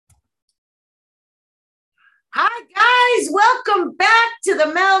Hi, guys. Welcome back to the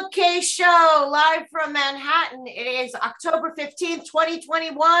Mel K Show, live from Manhattan. It is October 15th,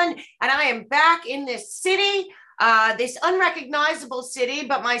 2021, and I am back in this city, this unrecognizable city,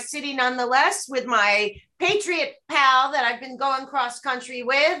 but my city nonetheless, with my Patriot pal that I've been going cross country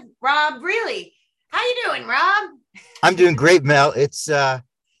with, Rob Really. How you doing, Rob? I'm doing great, Mel.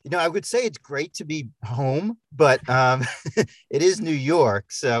 I would say it's great to be home, but it is New York.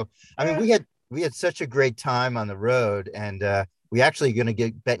 So, I mean, we had such a great time on the road, and we actually going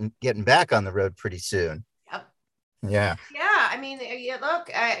to getting back on the road pretty soon. Yep. Yeah. Yeah, I mean, look,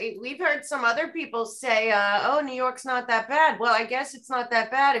 we've heard some other people say, "Oh, New York's not that bad." Well, I guess it's not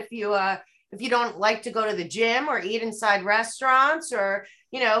that bad if you don't like to go to the gym or eat inside restaurants or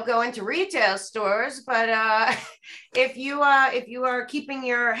go into retail stores. But if you are keeping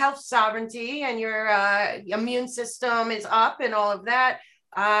your health sovereignty and your immune system is up and all of that,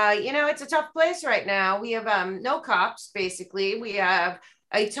 it's a tough place right now. We have no cops, basically. We have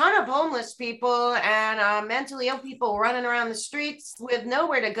a ton of homeless people and mentally ill people running around the streets with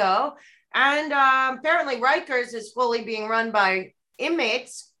nowhere to go. And apparently, Rikers is fully being run by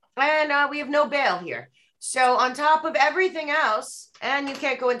inmates, and we have no bail here. So, on top of everything else, and you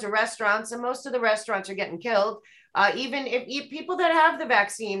can't go into restaurants, and most of the restaurants are getting killed. Even if people that have the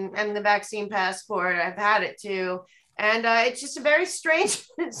vaccine and the vaccine passport have had it too. And it's just a very strange,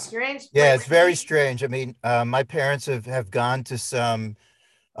 strange Yeah, place it's to very be. strange. I mean, my parents have gone to some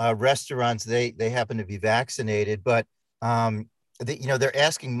restaurants. They happen to be vaccinated, but they're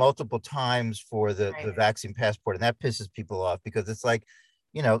asking multiple times for the Right. vaccine passport, and that pisses people off because it's like,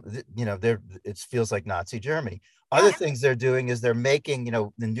 they're it feels like Nazi Germany. Other Yeah. things they're doing is they're making,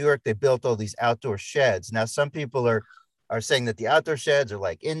 in New York they built all these outdoor sheds. Now some people are saying that the outdoor sheds are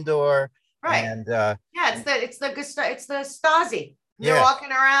like indoor, Right. and Yeah, it's the Stasi. They're yeah,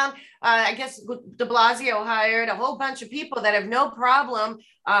 walking around. I guess De Blasio hired a whole bunch of people that have no problem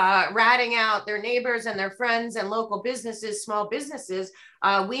ratting out their neighbors and their friends and local businesses, small businesses.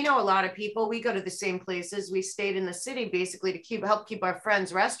 We know a lot of people. We go to the same places. We stayed in the city basically to help keep our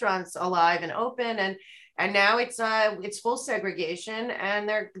friends' restaurants alive and open. And now it's full segregation, and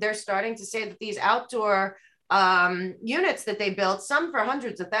they're starting to say that these outdoor units that they built, some for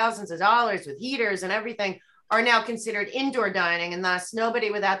hundreds of thousands of dollars with heaters and everything, are now considered indoor dining, and thus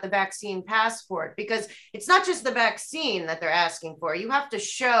nobody without the vaccine passport, because it's not just the vaccine that they're asking for. You have to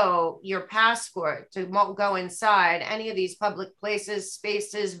show your passport to go inside any of these public places,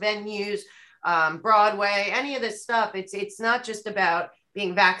 spaces, venues, Broadway, any of this stuff. It's not just about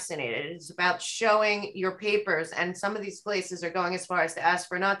being vaccinated. It's about showing your papers. And some of these places are going as far as to ask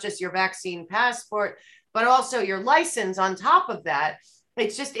for not just your vaccine passport, but also your license on top of that.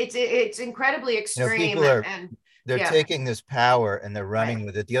 It's incredibly extreme people are and they're yeah, taking this power and they're right, running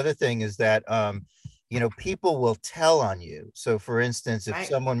with it. The other thing is that people will tell on you. So for instance, if right.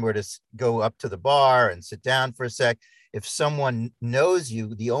 someone were to go up to the bar and sit down for a sec, if someone knows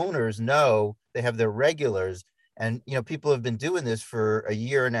you, the owners know, they have their regulars, and people have been doing this for a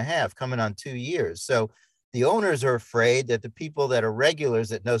year and a half, coming on 2 years. So the owners are afraid that the people that are regulars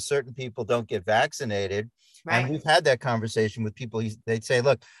that know certain people don't get vaccinated. And Right. we've had that conversation with people. They'd say,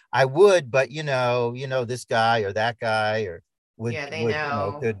 look, I would, but this guy or that guy or Yeah, they would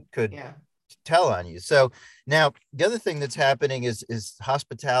know. could Yeah. tell on you. So now the other thing that's happening is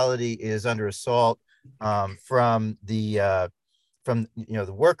hospitality is under assault, from the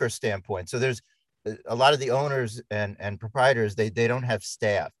worker standpoint. So there's a lot of the owners and proprietors, they don't have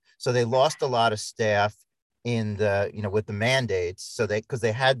staff, so they lost a lot of staff in the with the mandates, so because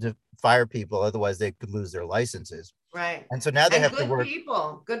they had to fire people, otherwise they could lose their licenses, Right. and so now they And have to work.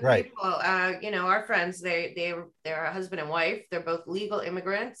 good Right. people. Our friends, they're a husband and wife. They're both legal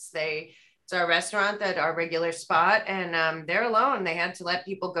immigrants. It's our restaurant that our regular spot, and they're alone. They had to let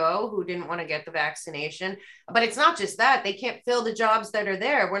people go who didn't want to get the vaccination. But it's not just that, they can't fill the jobs that are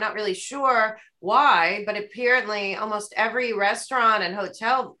there. We're not really sure why, but apparently almost every restaurant and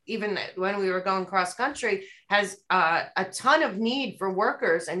hotel, even when we were going cross country, has a ton of need for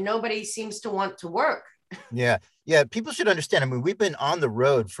workers, and nobody seems to want to work. Yeah, yeah. People should understand. I mean, we've been on the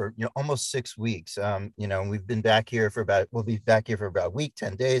road for almost 6 weeks. And we've been back here for about we'll be back here for about a week,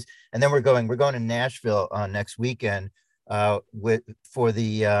 10 days, and then we're going to Nashville next weekend. With for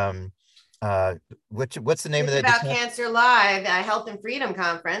the what's the name of It's that? about Cancer Live, a health and freedom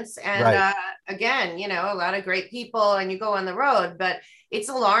conference. And Right. again, a lot of great people, and you go on the road, but it's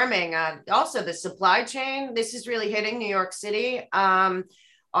alarming. Also, the supply chain, this is really hitting New York City. So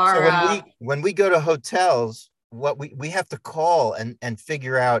Our when we go to hotels, what we have to call and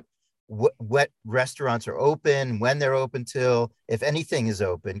figure out what restaurants are open, when they're open till, if anything is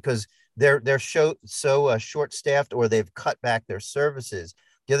open, because they're so short staffed, or they've cut back their services.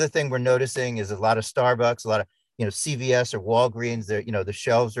 The other thing we're noticing is a lot of Starbucks, a lot of CVS or Walgreens. The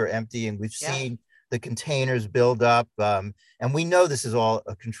shelves are empty, and we've Yeah. seen the containers build up. And we know this is all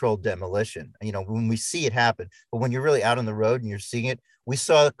a controlled demolition, when we see it happen. But when you're really out on the road and you're seeing it, we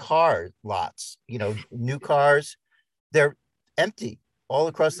saw car lots, new cars, they're empty all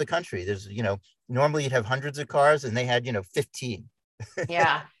across the country. There's, normally you'd have hundreds of cars, and they had, 15.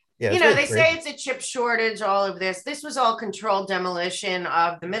 Yeah. Yeah, it's really They crazy. say it's a chip shortage, all of this. This was all controlled demolition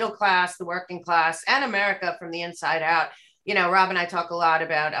of the middle class, the working class, and America from the inside out. Rob and I talk a lot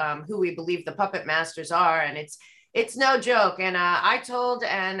about who we believe the puppet masters are, and it's no joke. And I told,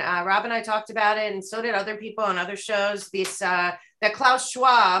 and Rob and I talked about it, and so did other people on other shows, that Klaus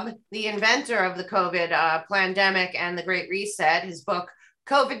Schwab, the inventor of the COVID pandemic and the Great Reset, his book,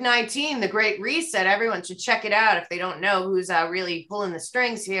 COVID-19, The Great Reset. Everyone should check it out if they don't know who's really pulling the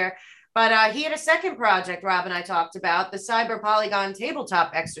strings here. But he had a second project Rob and I talked about, the Cyber Polygon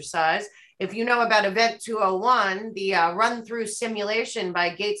tabletop exercise. If you know about Event 201, the run-through simulation by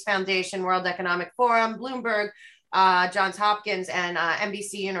Gates Foundation, World Economic Forum, Bloomberg, Johns Hopkins, and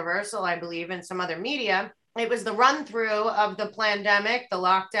NBC Universal, I believe, and some other media. It was the run-through of the pandemic, the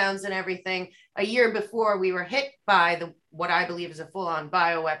lockdowns and everything, a year before we were hit by what I believe is a full-on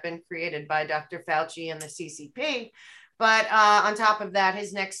bioweapon created by Dr. Fauci and the CCP. But on top of that,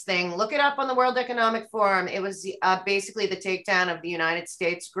 his next thing, look it up on the World Economic Forum. It was basically the takedown of the United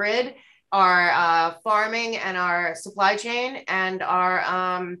States grid, our farming and our supply chain, and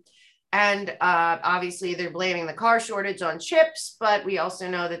obviously they're blaming the car shortage on chips, but we also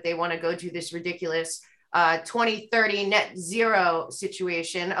know that they want to go to this ridiculous 2030 net zero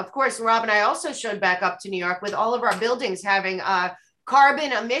situation. Of course, Rob and I also showed back up to New York with all of our buildings having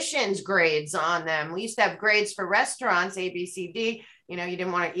carbon emissions grades on them. We used to have grades for restaurants, A, B, C, D. You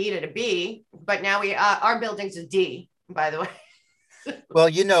didn't want to eat at a B, but now our building's a D, by the way. Well,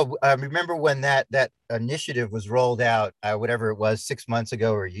 remember when that initiative was rolled out, whatever it was, 6 months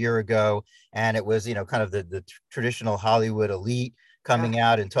ago or a year ago, and it was, kind of the traditional Hollywood elite coming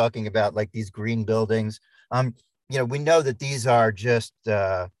out and talking about like these green buildings. We know that these are just,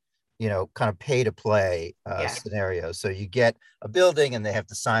 kind of pay to play scenarios. So you get a building and they have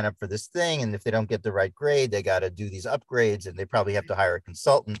to sign up for this thing. And if they don't get the right grade, they got to do these upgrades, and they probably have to hire a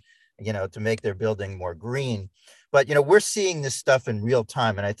consultant, to make their building more green. But, we're seeing this stuff in real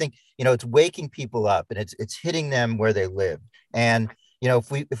time. And I think, it's waking people up, and it's hitting them where they live. And,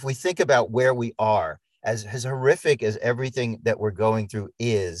 if we think about where we are, as horrific as everything that we're going through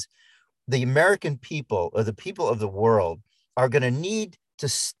is, the American people, or the people of the world, are going to need to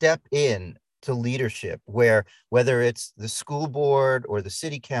step in to leadership, whether it's the school board or the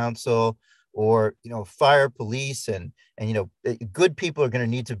city council, or fire, police, and good people are going to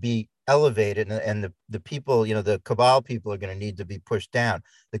need to be elevated, and the people, the cabal people, are going to need to be pushed down.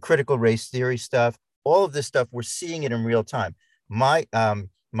 The critical race theory stuff, all of this stuff, we're seeing it in real time. My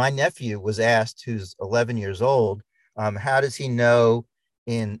nephew was asked, who's 11 years old, how does he know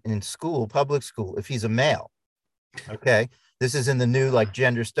in school, public school, if he's a male? Okay, this is in the new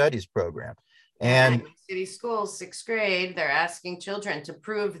gender studies program. And city schools, 6th grade, they're asking children to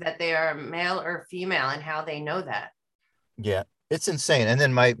prove that they are male or female, and how they know that. Yeah, it's insane. And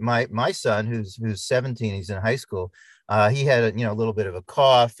then my son, who's 17, he's in high school. He had a little bit of a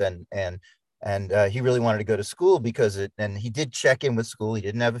cough, and he really wanted to go to school and he did check in with school. He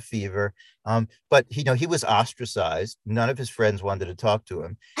didn't have a fever, but he was ostracized. None of his friends wanted to talk to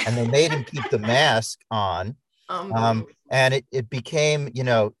him, and they made him keep the mask on. And it became,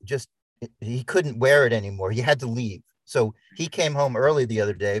 he couldn't wear it anymore. He had to leave. So he came home early the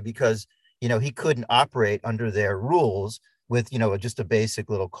other day because, he couldn't operate under their rules with, just a basic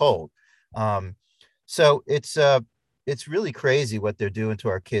little cold. So it's really crazy what they're doing to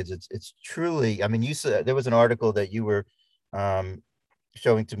our kids. It's truly, I mean, you said there was an article that you were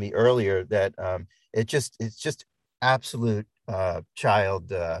showing to me earlier that it's just absolute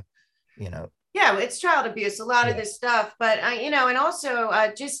child, Yeah, it's child abuse, a lot of this stuff. But, and also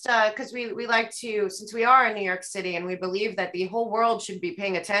just because we like to, since we are in New York City, and we believe that the whole world should be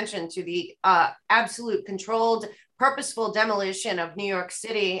paying attention to the absolute controlled, purposeful demolition of New York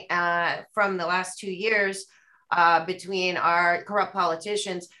City from the last 2 years between our corrupt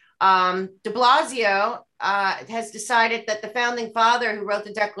politicians. De Blasio has decided that the founding father who wrote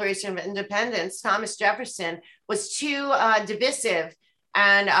the Declaration of Independence, Thomas Jefferson, was too divisive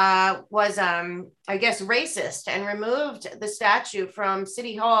and was, I guess, racist, and removed the statue from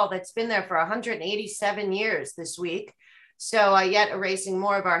City Hall that's been there for 187 years this week. So yet erasing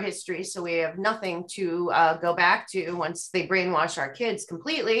more of our history. So we have nothing to go back to once they brainwash our kids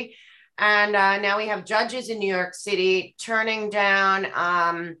completely. And now we have judges in New York City turning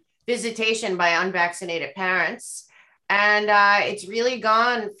down visitation by unvaccinated parents. And it's really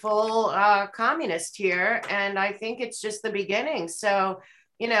gone full communist here. And I think it's just the beginning. So,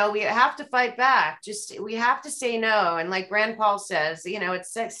 you know, we have to fight back. Just we have to say no. And like Rand Paul says, you know,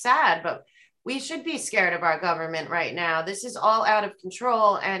 it's sad, but we should be scared of our government right now. This is all out of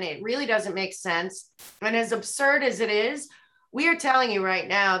control and it really doesn't make sense. And as absurd as it is, we are telling you right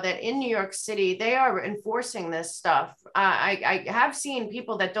now that in New York City, they are enforcing this stuff. I have seen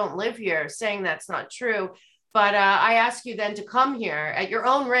people that don't live here saying that's not true, but I ask you then to come here at your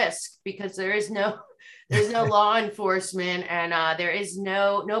own risk because there's no law enforcement and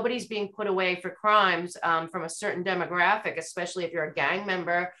nobody's being put away for crimes from a certain demographic, especially if you're a gang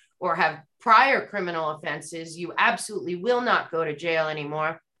member or have prior criminal offenses. You absolutely will not go to jail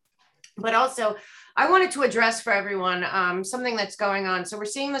anymore. But also, I wanted to address for everyone something that's going on. So we're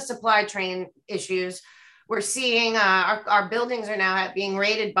seeing the supply chain issues. We're seeing our buildings are now being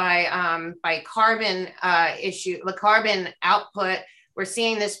rated by carbon the carbon output. We're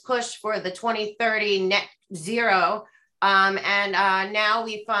seeing this push for the 2030 net zero. Now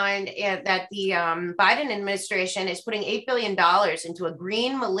we find that the Biden administration is putting $8 billion into a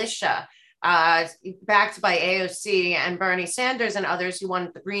green militia backed by AOC and Bernie Sanders and others who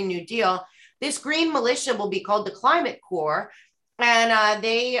want the Green New Deal. This green militia will be called the Climate Corps. And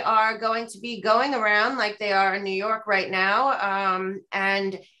they are going to be going around like they are in New York right now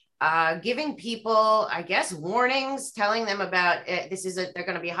and giving people, I guess, warnings, telling them about they're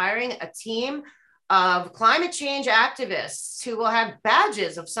going to be hiring a team of climate change activists who will have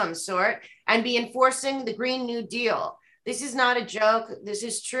badges of some sort and be enforcing the Green New Deal. This is not a joke. This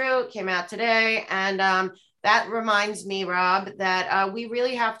is true. It came out today. And that reminds me, Rob, that we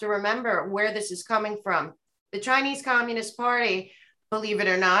really have to remember where this is coming from. The Chinese Communist Party, believe it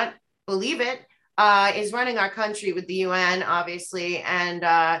or not, is running our country with the UN, obviously. And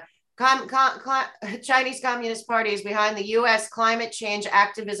Chinese Communist Party is behind the US Climate Change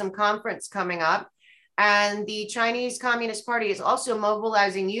Activism Conference coming up. And the Chinese Communist Party is also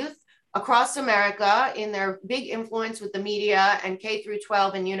mobilizing youth across America in their big influence with the media and K through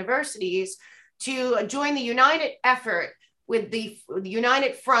 12 and universities to join the united effort with the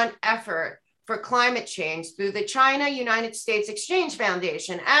United Front effort for climate change through the China United States Exchange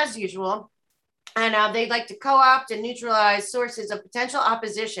Foundation, as usual. And they'd like to co-opt and neutralize sources of potential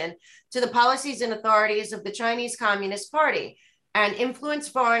opposition to the policies and authorities of the Chinese Communist Party and influence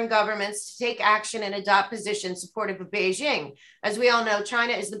foreign governments to take action and adopt positions supportive of Beijing. As we all know,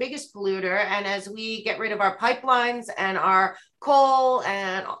 China is the biggest polluter. And as we get rid of our pipelines and our coal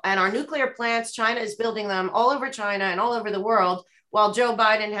and our nuclear plants, China is building them all over China and all over the world, while Joe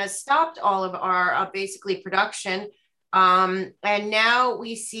Biden has stopped all of our basically production. And now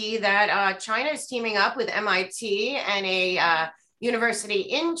we see that China is teaming up with MIT and a university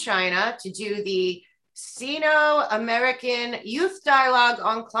in China to do the Sino-American Youth Dialogue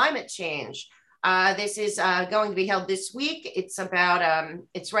on Climate Change. This is going to be held this week. It's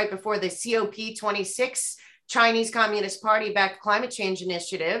right before the COP26 Chinese Communist Party-backed climate change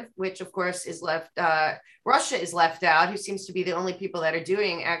initiative, which of course is Russia is left out, who seems to be the only people that are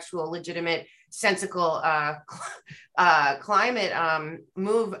doing actual legitimate, sensical climate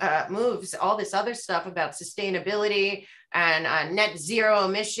moves, all this other stuff about sustainability and net zero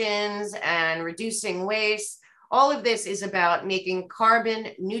emissions and reducing waste. All of this is about making carbon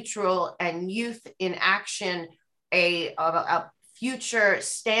neutral and youth in action a future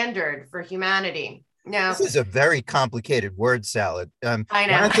standard for humanity. Now, this is a very complicated word salad. I know. Why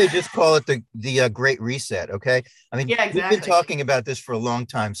don't they just call it the Great Reset? Okay. I mean, yeah, exactly. We've been talking about this for a long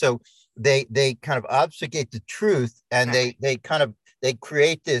time. So they kind of obfuscate the truth, and they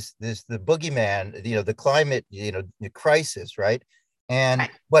create the boogeyman, the climate, the crisis, right? And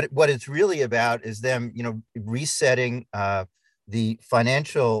what it's really about is them, resetting the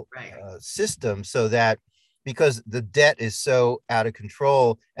financial system so that, because the debt is so out of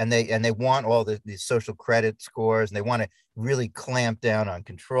control, and they want all these social credit scores, and they want to really clamp down on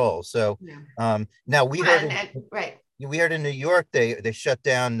control. So now we heard in New York they shut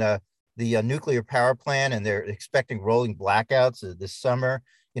down the nuclear power plant, and they're expecting rolling blackouts this summer.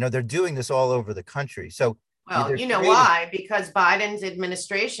 They're doing this all over the country. So, well, you know why? Because Biden's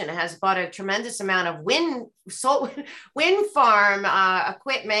administration has bought a tremendous amount of wind farm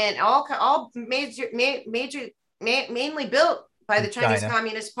equipment, all mainly built by the Chinese China.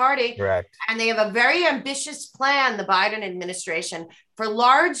 Communist Party. Correct. And they have a very ambitious plan, the Biden administration, for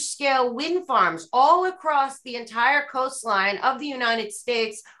large scale wind farms all across the entire coastline of the United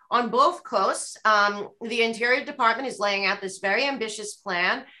States on both coasts. The Interior Department is laying out this very ambitious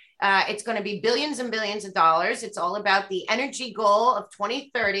plan. It's going to be billions and billions of dollars. It's all about the energy goal of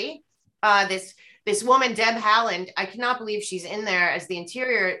 2030. This woman, Deb Haaland, I cannot believe she's in there as the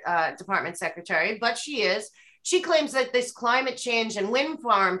Interior Department Secretary, but she is. She claims that this climate change and wind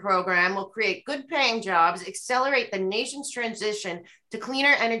farm program will create good paying jobs, accelerate the nation's transition to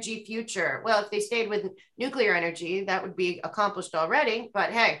cleaner energy future. Well, if they stayed with nuclear energy, that would be accomplished already.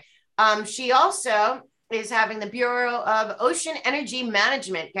 But hey, she also is having the Bureau of Ocean Energy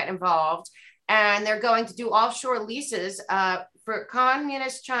Management get involved, and they're going to do offshore leases for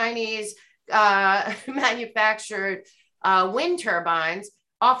communist Chinese manufactured wind turbines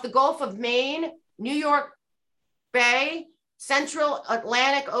off the Gulf of Maine, New York Bay, Central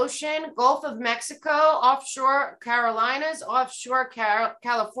Atlantic Ocean, Gulf of Mexico, offshore Carolinas, offshore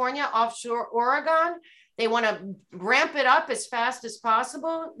California, offshore Oregon. They want to ramp it up as fast as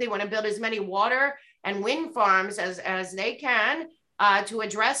possible. They want to build as many water and wind farms as they can to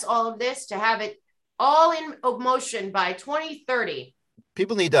address all of this, to have it all in motion by 2030.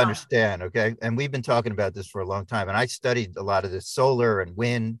 People need to understand, okay? And we've been talking about this for a long time. And I studied a lot of this solar and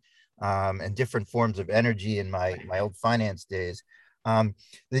wind and different forms of energy in my old finance days.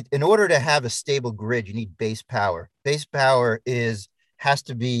 In order to have a stable grid, you need base power. Base power has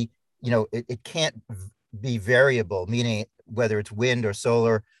to be, it can't be variable, meaning whether it's wind or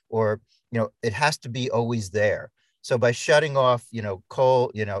solar or, it has to be always there. So by shutting off,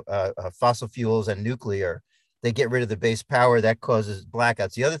 coal, fossil fuels and nuclear, they get rid of the base power that causes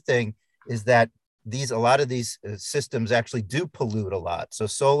blackouts. The other thing is that a lot of these systems actually do pollute a lot. So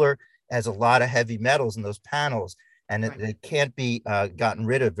solar has a lot of heavy metals in those panels, and it can't be gotten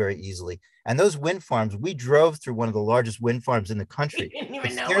rid of very easily. And those wind farms, we drove through one of the largest wind farms in the country. Didn't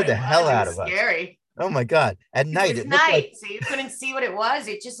even it know scared the hell out of us. Scary. Oh my God. At night, it looked night, so you couldn't see what it was.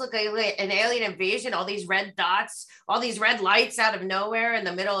 It just looked like an alien invasion, all these red dots, all these red lights out of nowhere in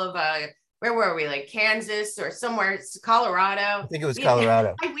the middle of where were we? Like Kansas or somewhere, Colorado. I think it was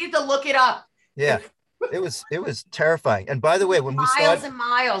Colorado. We had to look it up. Yeah. It was terrifying. And by the way, when we saw miles and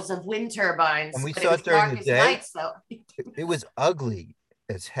miles of wind turbines, and we saw it during the day, nights, it was ugly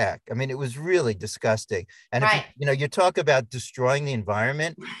as heck. I mean, it was really disgusting. And right. if you talk about destroying the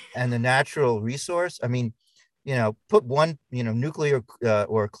environment and the natural resource, I mean, put one, nuclear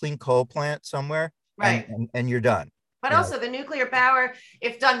or a clean coal plant somewhere, right, and you're done. But also the nuclear power,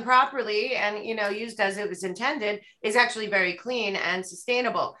 if done properly and, used as it was intended, is actually very clean and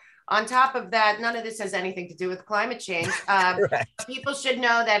sustainable. On top of that, none of this has anything to do with climate change. People should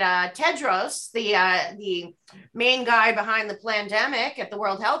know that Tedros, the main guy behind the pandemic at the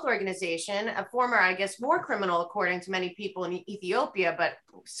World Health Organization, a former, I guess, war criminal, according to many people in Ethiopia, but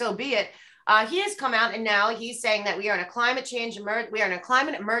so be it. He has come out and now he's saying that we are in a climate change, we are in a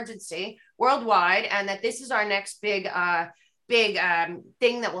climate emergency worldwide, and that this is our next big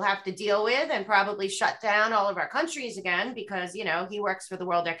thing that we'll have to deal with and probably shut down all of our countries again because, he works for the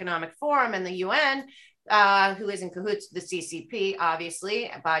World Economic Forum and the UN, who is in cahoots with the CCP,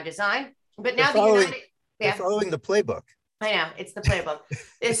 obviously, by design. But now they're following the playbook. I know, it's the playbook.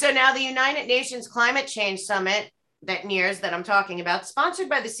 So now the United Nations Climate Change Summit that I'm talking about, sponsored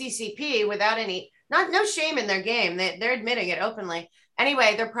by the CCP without no shame in their game. They're admitting it openly.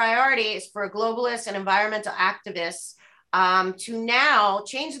 Anyway, their priority is for globalists and environmental activists to now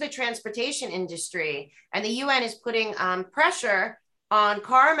change the transportation industry. And the UN is putting pressure on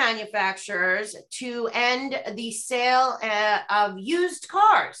car manufacturers to end the sale of used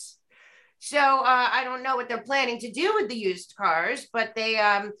cars. So I don't know what they're planning to do with the used cars, but they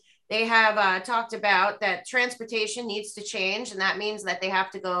have talked about that transportation needs to change. And that means that they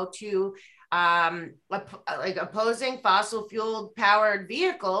have to go to opposing fossil fuel powered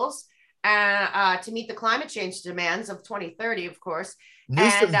vehicles to meet the climate change demands of 2030, of course.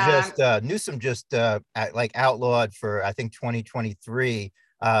 Newsom just outlawed for, I think, 2023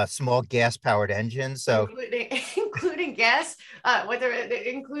 small gas powered engines. So including gas,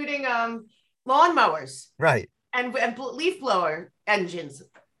 including lawnmowers, right, and leaf blower engines.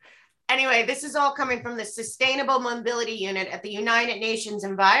 Anyway, this is all coming from the Sustainable Mobility Unit at the United Nations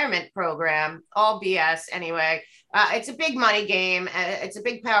Environment Program. All BS anyway. It's a big money game. It's a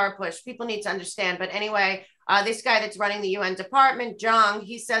big power push. People need to understand. But anyway, this guy that's running the UN department, Zhang,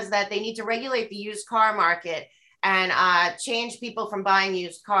 he says that they need to regulate the used car market and change people from buying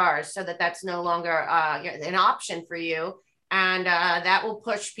used cars so that that's no longer an option for you. And that will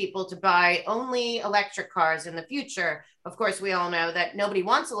push people to buy only electric cars in the future. Of course, we all know that nobody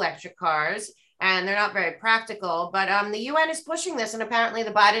wants electric cars and they're not very practical. But the UN is pushing this, and apparently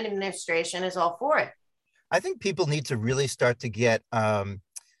the Biden administration is all for it. I think people need to really start to get uh,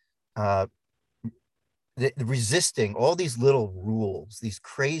 resisting all these little rules, these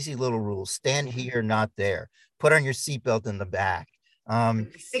crazy little rules. Stand here, not there. Put on your seatbelt in the back.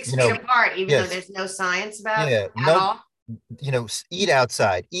 Six You feet know, apart, even though yes, there's no science about yeah, at no, all. eat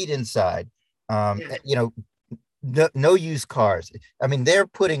outside, eat inside. Yeah. No, no use cars. I mean, they're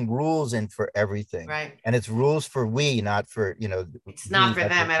putting rules in for everything, Right. and it's rules for we, not for It's not we, for not for,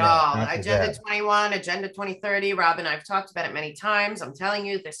 them at yeah, all. not for Agenda them. 21, Agenda 2030. Rob and I've talked about it many times. I'm telling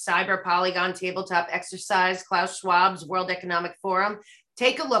you, the Cyber Polygon tabletop exercise, Klaus Schwab's World Economic Forum.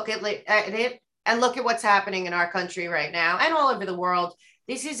 Take a look at it and look at what's happening in our country right now and all over the world.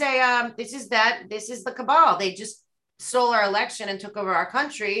 This is the cabal. They just stole our election and took over our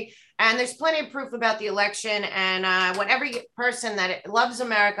country. And there's plenty of proof about the election. And when every person that loves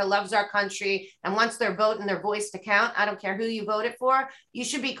America, loves our country, and wants their vote and their voice to count, I don't care who you voted for, you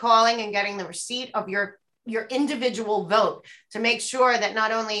should be calling and getting the receipt of your individual vote to make sure that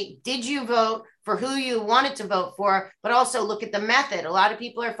not only did you vote for who you wanted to vote for, but also look at the method. A lot of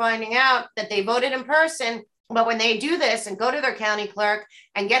people are finding out that they voted in person, but when they do this and go to their county clerk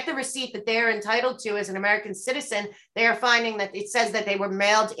and get the receipt that they're entitled to as an American citizen, they are finding that it says that they were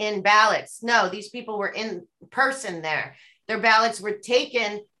mailed in ballots. No, these people were in person there. Their ballots were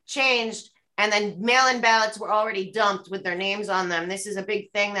taken, changed, and then mail-in ballots were already dumped with their names on them. This is a big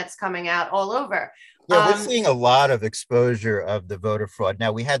thing that's coming out all over. Yeah, we're seeing a lot of exposure of the voter fraud.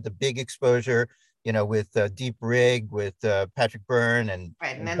 Now, we had the big exposure, with Deep Rig, with Patrick Byrne and,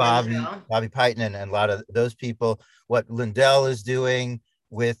 right, and then Bobby Piton and a lot of those people. What Lindell is doing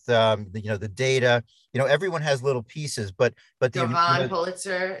with the data. Everyone has little pieces, but Jovan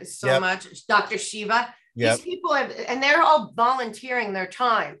Pulitzer, so yep, much. Dr. Shiva. yep. These people have, and they're all volunteering their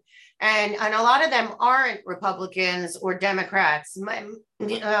time. And a lot of them aren't Republicans or Democrats.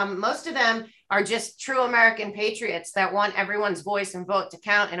 Most of them are just true American patriots that want everyone's voice and vote to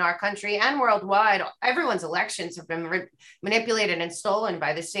count in our country and worldwide. Everyone's elections have been manipulated and stolen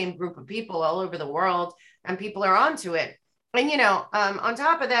by the same group of people all over the world, and people are onto it. And, on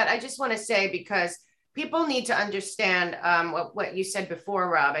top of that, I just want to say, because people need to understand what you said before,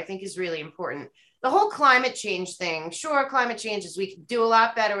 Rob, I think is really important. The whole climate change thing, sure, climate change is, we can do a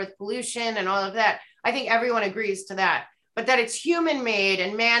lot better with pollution and all of that. I think everyone agrees to that, but that it's human made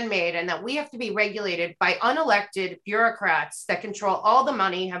and man made, and that we have to be regulated by unelected bureaucrats that control all the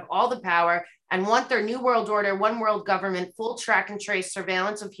money, have all the power, and want their new world order, one world government, full track and trace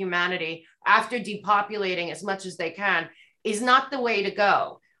surveillance of humanity after depopulating as much as they can, is not the way to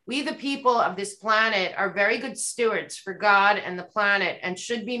go. We, the people of this planet, are very good stewards for God and the planet and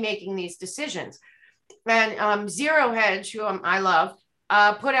should be making these decisions. And Zero Hedge, who I love,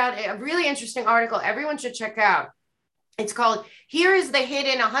 put out a really interesting article everyone should check out. It's called "Here is the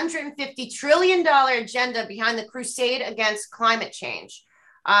Hidden $150 Trillion Agenda Behind the Crusade Against Climate Change."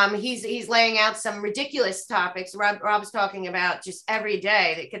 He's laying out some ridiculous topics. Rob's talking about just every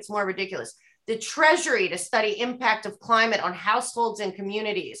day that gets more ridiculous. The Treasury to study impact of climate on households and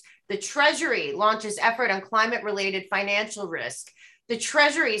communities. The Treasury launches effort on climate-related financial risk. The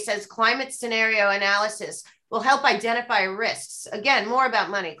Treasury says climate scenario analysis will help identify risks. Again, more about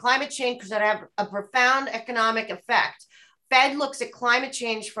money. Climate change could have a profound economic effect. Fed looks at climate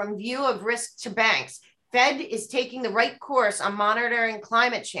change from view of risk to banks. Fed is taking the right course on monitoring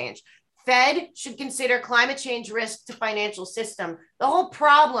climate change. Fed should consider climate change risk to financial system. The whole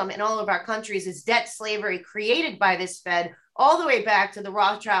problem in all of our countries is debt slavery created by this Fed, all the way back to the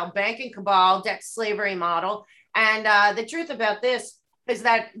Rothschild banking cabal debt slavery model. And the truth about this is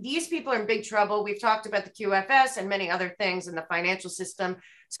that these people are in big trouble. We've talked about the QFS and many other things in the financial system,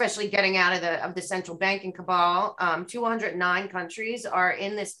 especially getting out of the central banking cabal. 209 countries are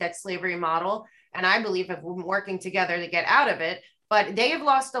in this debt slavery model, and I believe have been working together to get out of it. But they have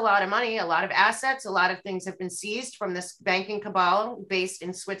lost a lot of money, a lot of assets, a lot of things have been seized from this banking cabal based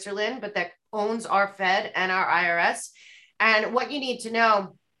in Switzerland, but that owns our Fed and our IRS. And what you need to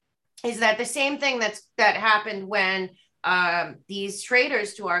know is that the same thing that happened when these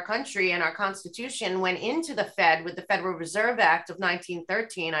traitors to our country and our Constitution went into the Fed with the Federal Reserve Act of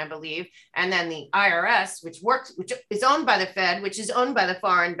 1913, I believe, and then the IRS, which is owned by the Fed, which is owned by the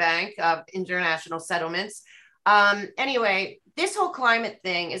Foreign Bank of International Settlements. Anyway, this whole climate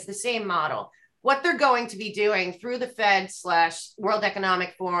thing is the same model. What they're going to be doing through the Fed / World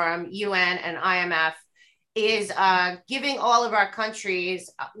Economic Forum, UN, and IMF is giving all of our countries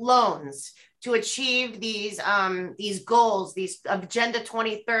loans to achieve these goals, these Agenda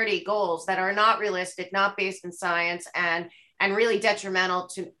 2030 goals that are not realistic, not based in science, and really detrimental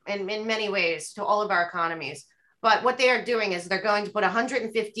to, in many ways, to all of our economies. But what they are doing is they're going to put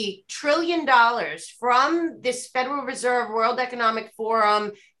 $150 trillion from this Federal Reserve, World Economic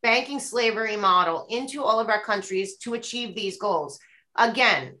Forum, banking slavery model into all of our countries to achieve these goals.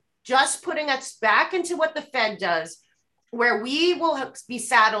 Again, just putting us back into what the Fed does, where we will be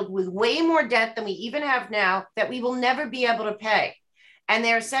saddled with way more debt than we even have now that we will never be able to pay. And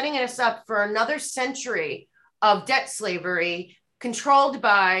they're setting us up for another century of debt slavery controlled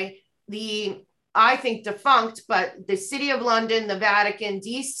by the, I think, defunct, but the City of London, the Vatican,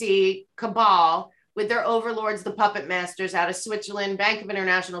 DC cabal with their overlords, the puppet masters out of Switzerland, Bank of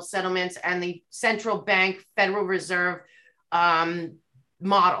International Settlements, and the central bank Federal Reserve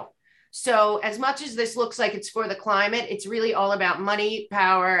model. So as much as this looks like it's for the climate, it's really all about money,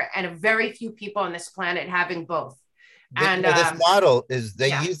 power, and a very few people on this planet having both. And this model is,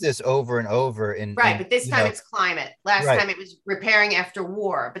 they use this over and over right, but this time it's climate. Last time it was repairing after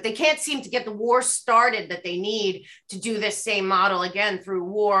war, but they can't seem to get the war started that they need to do this same model again through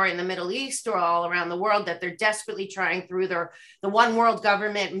war in the Middle East or all around the world, that they're desperately trying through the one world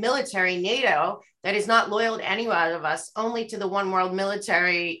government military, NATO, that is not loyal to any one of us, only to the one world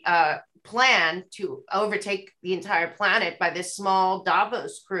military plan to overtake the entire planet by this small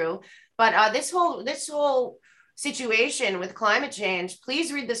Davos crew. But this whole situation with climate change,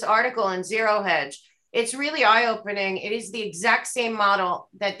 please read this article in Zero Hedge. It's really eye-opening. It is the exact same model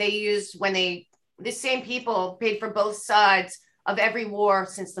that they used when the same people paid for both sides of every war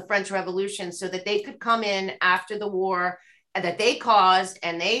since the French Revolution, so that they could come in after the war that they caused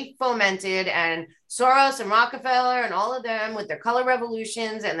and they fomented, and Soros and Rockefeller and all of them with their color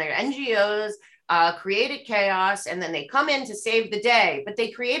revolutions and their NGOs created chaos, and then they come in to save the day, but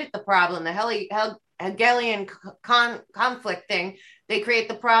they created the problem, the Hegelian conflict thing. They create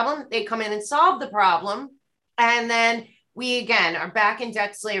the problem, they come in and solve the problem, and then we again are back in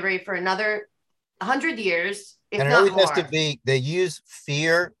debt slavery for another 100 years, if and it not always more. has to be, they use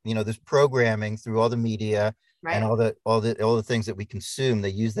fear, this programming through all the media, right, and all the things that we consume. They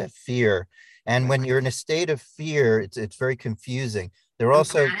use that fear, and when you're in a state of fear, it's very confusing. They're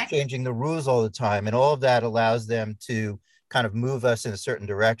also changing the rules all the time, and all of that allows them to kind of move us in a certain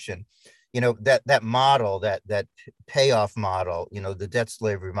direction. That model, that payoff model, the debt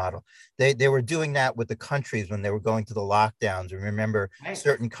slavery model, they were doing that with the countries when they were going to the lockdowns. Remember,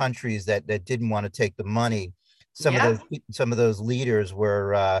 certain countries that didn't want to take the money, some of those leaders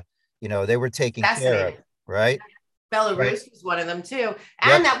were they were taking care of, right? Belarus was one of them too.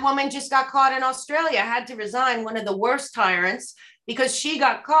 And that woman just got caught in Australia, had to resign, one of the worst tyrants, because she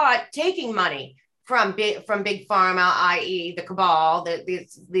got caught taking money from big pharma, i.e. the cabal,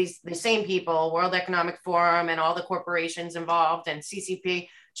 the same people, World Economic Forum and all the corporations involved, and CCP.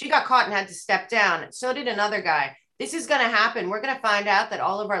 She got caught and had to step down. So did another guy. This is going to happen. We're going to find out that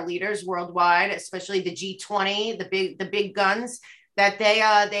all of our leaders worldwide, especially the G20, the big guns, that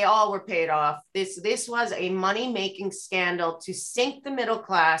they all were paid off. This was a money-making scandal to sink the middle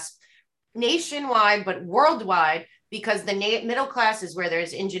class nationwide, but worldwide, because the middle class is where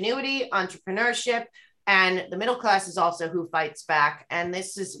there's ingenuity, entrepreneurship, and the middle class is also who fights back. And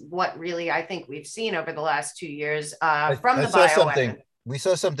this is what really I think we've seen over the last 2 years from the bioweapon. We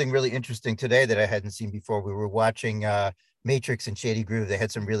saw something really interesting today that I hadn't seen before. We were watching Matrix and Shady Groove. They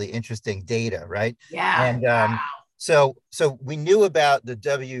had some really interesting data, right? Yeah. And so we knew about the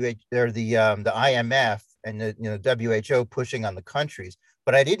the IMF and the WHO pushing on the countries,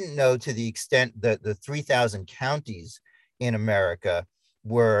 but I didn't know to the extent that the 3,000 counties in America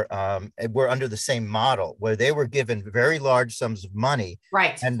were under the same model, where they were given very large sums of money.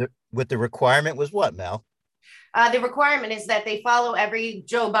 Right. And what the requirement was, what, Mel? The requirement is that they follow every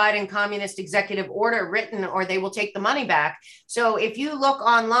Joe Biden communist executive order written, or they will take the money back. So if you look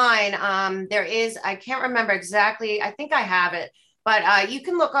online, there is, I can't remember exactly, I think I have it, but you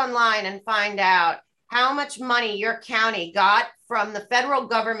can look online and find out how much money your county got from the federal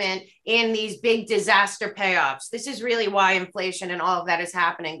government in these big disaster payoffs. This is really why inflation and all of that is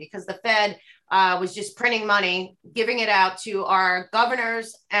happening, because the Fed was just printing money, giving it out to our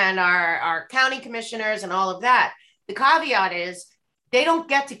governors and our county commissioners and all of that. The caveat is they don't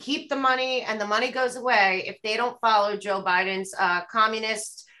get to keep the money, and the money goes away if they don't follow Joe Biden's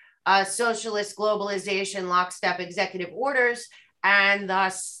communist, socialist globalization lockstep executive orders. And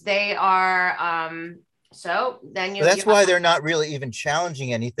thus they are, so then that's why they're not really even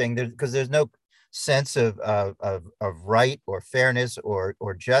challenging anything, because there's no sense of right or fairness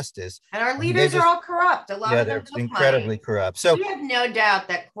or justice. And our I mean, they leaders are just, all corrupt. A lot yeah, of them they're took incredibly money. corrupt. So We have no doubt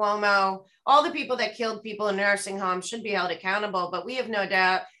that Cuomo, all the people that killed people in nursing homes should be held accountable, but we have no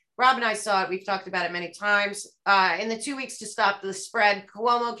doubt. Rob and I saw it. We've talked about it many times. In the 2 weeks to stop the spread,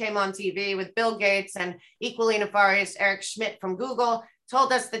 Cuomo came on TV with Bill Gates and equally nefarious Eric Schmidt from Google,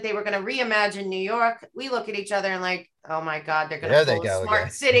 told us that they were going to reimagine New York. We look at each other and like, oh my God, they're going to there they pull a go smart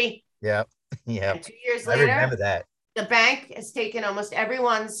again. city. Yep. Yep. And 2 years I remember later, that. the bank has taken almost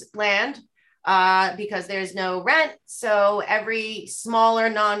everyone's land because there's no rent. So every smaller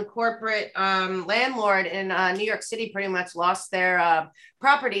non-corporate landlord in New York City pretty much lost their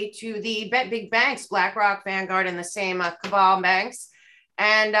property to the big banks, BlackRock, Vanguard, and the same cabal banks.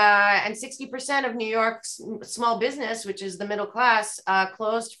 And 60% of New York's small business, which is the middle class,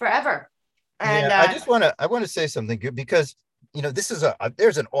 closed forever. And Yeah, I want to say something good because this is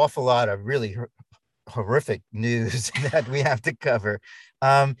there's an awful lot of really horrific news that we have to cover.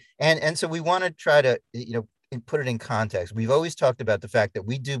 And so we want to try to, put it in context. We've always talked about the fact that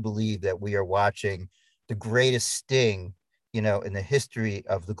we do believe that we are watching the greatest sting, in the history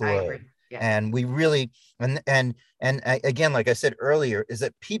of the I globe. agree. Yes. And we really, and again, like I said earlier, is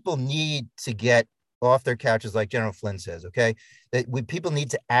that people need to get off their couches, like General Flynn says, okay? People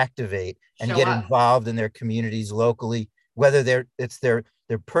need to activate and get involved in their communities locally, whether it's their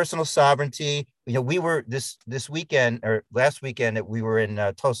personal sovereignty. We were this weekend or last weekend that we were in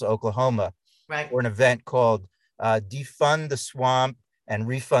Tulsa, Oklahoma, right, for an event called Defund the Swamp and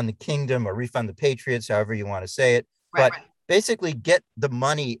Refund the Kingdom, or Refund the Patriots, however you want to say it. But basically get the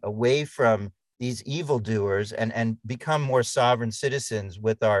money away from these evildoers and become more sovereign citizens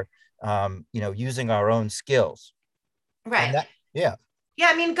with our, using our own skills. Right. Yeah. Yeah,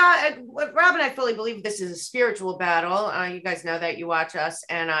 I mean, God, Rob and I fully believe this is a spiritual battle. You guys know that, you watch us,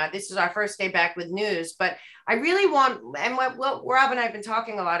 and this is our first day back with news. But I really want, and what Rob and I have been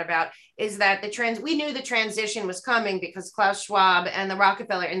talking a lot about is that we knew the transition was coming because Klaus Schwab and the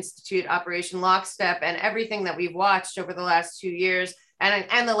Rockefeller Institute, Operation Lockstep, and everything that we've watched over the last 2 years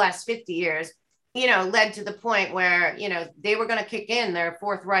and the last 50 years, led to the point where, they were going to kick in their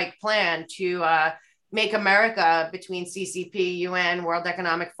Fourth Reich plan to make America, between CCP, UN, World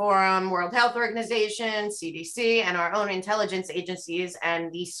Economic Forum, World Health Organization, CDC, and our own intelligence agencies,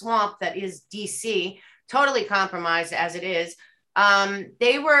 and the swamp that is DC, totally compromised as it is.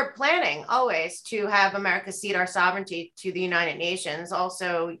 They were planning always to have America cede our sovereignty to the United Nations.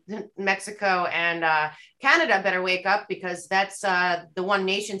 Also, Mexico and Canada better wake up, because that's the one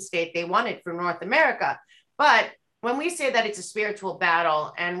nation state they wanted for North America. But when we say that it's a spiritual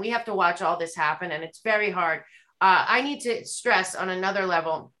battle and we have to watch all this happen, and it's very hard, I need to stress on another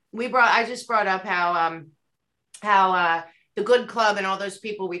level. I just brought up how the Good Club and all those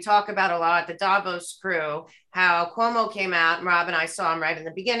people we talk about a lot, the Davos crew, how Cuomo came out, and Rob and I saw him right in the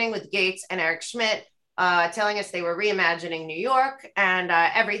beginning with Gates and Eric Schmidt, telling us they were reimagining New York, and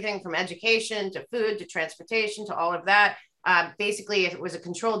everything from education to food to transportation to all of that. Basically, it was a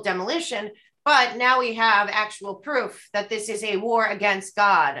controlled demolition. But now we have actual proof that this is a war against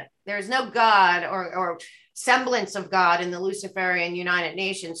God. There is no God or semblance of God in the Luciferian United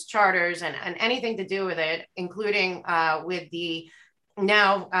Nations charters and anything to do with it, including with the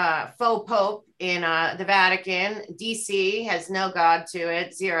now faux Pope in the Vatican. DC has no God to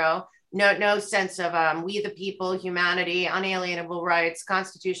it, zero. No sense of we the people, humanity, unalienable rights,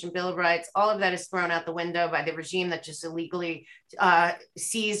 Constitution, Bill of Rights. All of that is thrown out the window by the regime that just illegally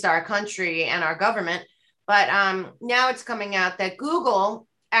seized our country and our government. But now it's coming out that Google,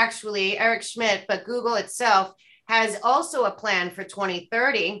 actually, Eric Schmidt, but Google itself has also a plan for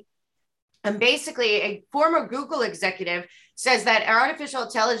 2030. And basically, a former Google executive says that artificial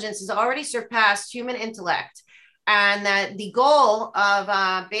intelligence has already surpassed human intellect, and that the goal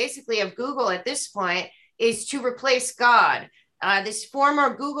of basically of Google at this point is to replace God. This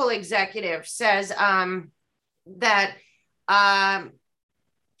former Google executive says that the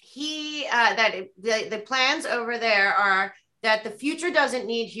plans over there are that the future doesn't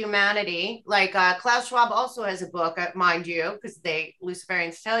need humanity. Like Klaus Schwab also has a book, mind you, because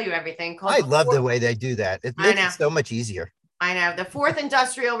Luciferians tell you everything. I love the way they do that. It makes it so much easier. I know. The Fourth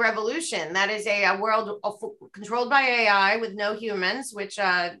Industrial Revolution, that is a world controlled by AI with no humans, which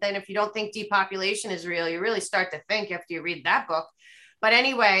then if you don't think depopulation is real, you really start to think after you read that book. But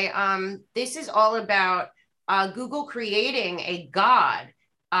anyway, this is all about Google creating a God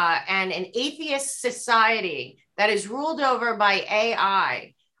and an atheist society that is ruled over by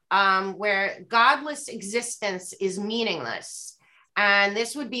AI, where godless existence is meaningless. And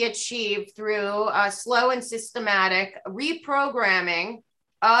this would be achieved through slow and systematic reprogramming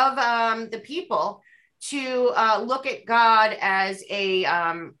of the people to look at God as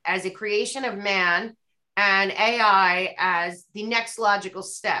a creation of man and AI as the next logical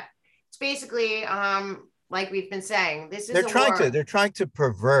step. It's basically like we've been saying, this is They're a trying to war. they're trying to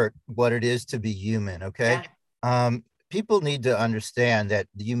pervert what it is to be human. Okay. Yeah, People need to understand that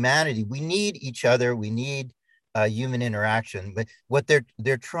the humanity, we need each other, we need human interaction, but what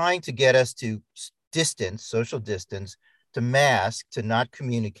they're trying to get us to distance, social distance, to mask, to not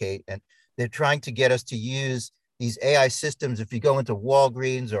communicate, and they're trying to get us to use these AI systems. If you go into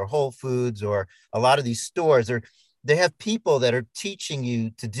Walgreens or Whole Foods or a lot of these stores, they have people that are teaching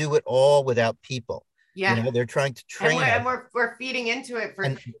you to do it all without people. You yeah. know, they're trying to And we're train us. and we're we're feeding into it for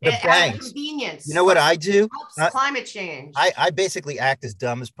And the out of banks, you convenience, know what but I do? helps climate change. I basically act as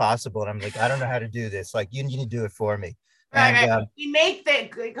dumb as possible. And I'm like, I don't know how to do this. Like, you need to do it for me. Right, And right. We make the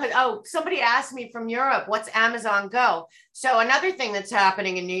oh, somebody asked me from Europe, what's Amazon Go? So another thing that's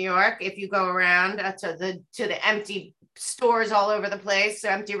happening in New York, if you go around to the empty stores all over the place, so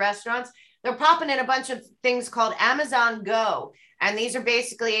empty restaurants, they're popping in a bunch of things called Amazon Go. And these are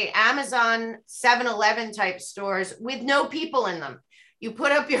basically Amazon 7-Eleven type stores with no people in them. You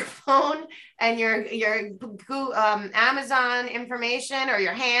put up your phone and your Amazon information or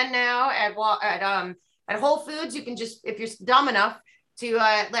your hand now at Whole Foods. You can just, if you're dumb enough to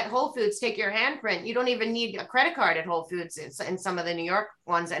let Whole Foods take your handprint, you don't even need a credit card at Whole Foods in some of the New York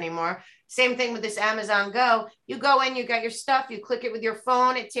ones anymore. Same thing with this Amazon Go. You go in, you got your stuff, you click it with your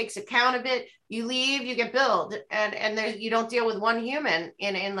phone, it takes account of it, you leave, you get billed, and there, you don't deal with one human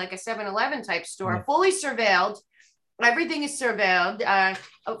in like a 7-Eleven type store, fully surveilled. Everything is surveilled.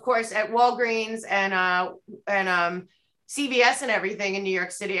 Of course, at Walgreens and CVS and everything in New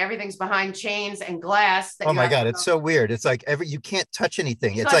York City, everything's behind chains and glass that oh you my have to God, it's go so weird. It's like you can't touch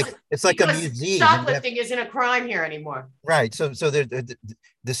anything. It's like a because museum. And shoplifting isn't a crime here anymore. right. So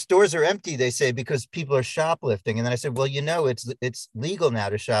the stores are empty, they say, because people are shoplifting. And then I said, well, it's legal now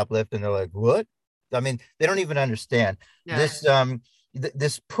to shoplift. And they're like, what? I mean, they don't even understand Yeah,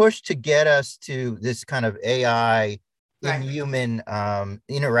 this push to get us to this kind of AI right. inhuman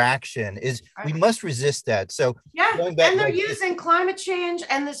interaction is, we Right. must resist that. So Yeah, going back, and they're like, using climate change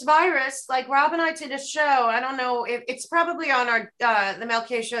and this virus. Like Rob and I did a show. I don't know if it's probably on our the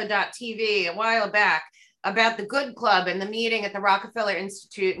MelKShow.tv a while back about the Good Club and the meeting at the Rockefeller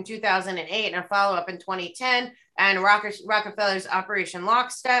Institute in 2008 and a follow up in 2010 and Rockefeller's Operation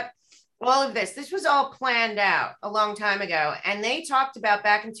Lockstep. All of this was all planned out a long time ago, and they talked about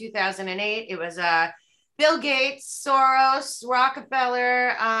back in 2008. It was Bill Gates, Soros,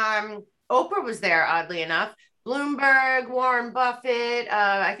 Rockefeller. Oprah was there, oddly enough. Bloomberg, Warren Buffett,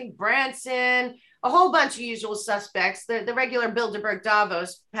 I think Branson, a whole bunch of usual suspects, the regular Bilderberg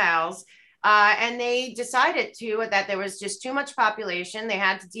Davos pals. And they decided that there was just too much population. They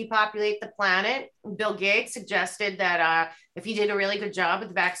had to depopulate the planet. Bill Gates suggested that if he did a really good job with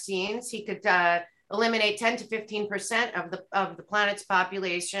the vaccines, he could eliminate 10 to 15% of the planet's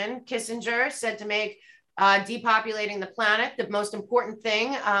population. Kissinger said to make depopulating the planet the most important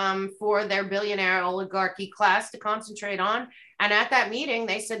thing for their billionaire oligarchy class to concentrate on. And at that meeting,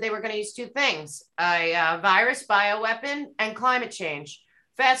 they said they were going to use two things: a virus, bioweapon, and climate change.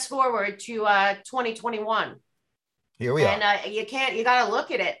 Fast forward to 2021. here we are. And you got to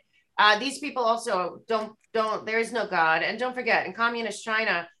look at it. These people also don't, there is no God. And don't forget, in communist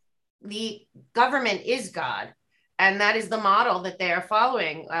China, the government is God. And that is the model that they are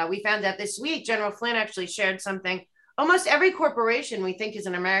following. We found out this week, General Flynn actually shared something. Almost every corporation we think is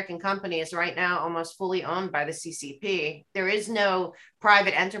an American company is right now almost fully owned by the CCP. There is no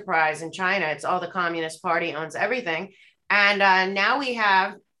private enterprise in China. It's all the Communist Party owns everything. And now we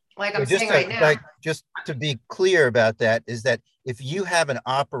have, like I'm saying right now. Just to be clear about that, is that if you have an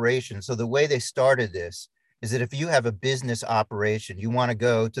operation, so the way they started this is that if you have a business operation, you want to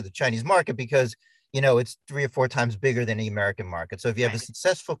go to the Chinese market because it's 3 or 4 times bigger than the American market. So if you have a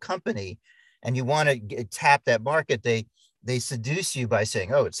successful company and you want to tap that market, they seduce you by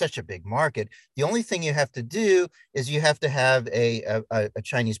saying, oh, it's such a big market. The only thing you have to do is you have to have a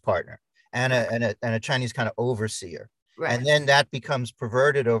Chinese partner and a Chinese kind of overseer. Right. And then that becomes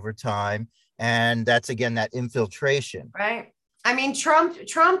perverted over time. And that's, again, that infiltration. Right. I mean, Trump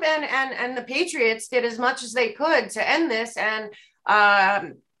and the Patriots did as much as they could to end this. And,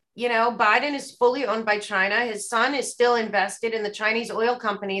 Biden is fully owned by China. His son is still invested in the Chinese oil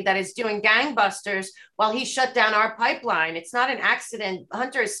company that is doing gangbusters while he shut down our pipeline. It's not an accident.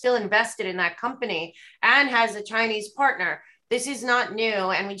 Hunter is still invested in that company and has a Chinese partner. This is not new.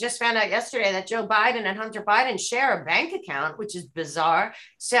 And we just found out yesterday that Joe Biden and Hunter Biden share a bank account, which is bizarre.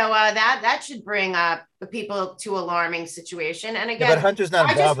 So that should bring up the people to alarming situation. And Yeah, but again, Hunter's not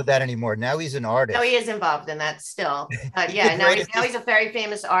I involved just with that anymore. Now he's an no, he artist. is involved in that still. But He's the yeah, now greatest. he's a very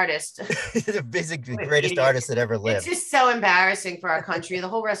famous artist. He's the basically What an greatest idiot. artist that ever It's lived. just so embarrassing for our country. The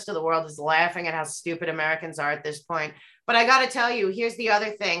whole rest of the world is laughing at how stupid Americans are at this point. But I got to tell you, here's the other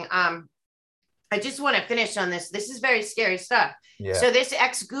thing. I just want to finish on this. This is very scary stuff. Yeah. So this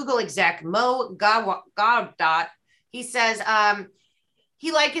ex-Google exec, Mo Gawdat, he says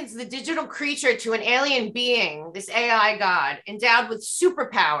he likens the digital creature to an alien being, this AI god, endowed with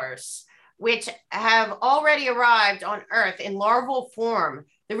superpowers, which have already arrived on Earth in larval form.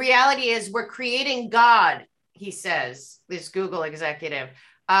 The reality is we're creating God, he says, this Google executive.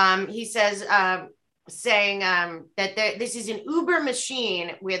 He says, saying that this is an Uber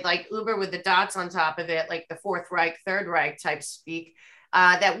machine with like Uber with the dots on top of it, like the Fourth Reich, Third Reich type speak,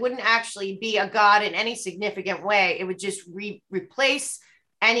 that wouldn't actually be a God in any significant way. It would just replace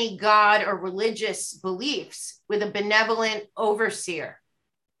any God or religious beliefs with a benevolent overseer.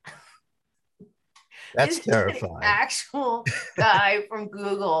 That's This is an terrifying. actual guy from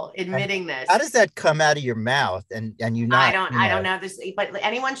Google admitting this. How does that come out of your mouth and you not? I don't know this, but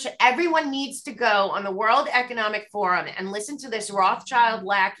everyone needs to go on the World Economic Forum and listen to this Rothschild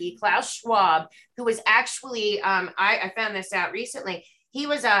lackey, Klaus Schwab, who was actually, I found this out recently. He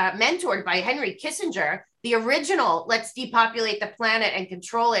was mentored by Henry Kissinger, the original "Let's depopulate the planet and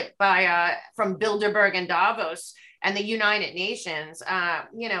control it" by from Bilderberg and Davos and the United Nations.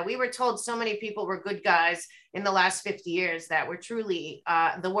 We were told so many people were good guys in the last 50 years that were truly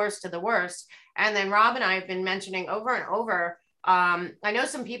the worst of the worst. And then Rob and I have been mentioning over and over. I know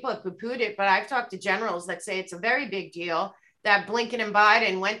some people have poo-pooed it, but I've talked to generals that say it's a very big deal that Blinken and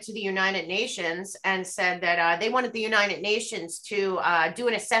Biden went to the United Nations and said that they wanted the United Nations to do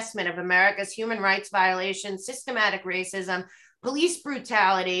an assessment of America's human rights violations, systematic racism, police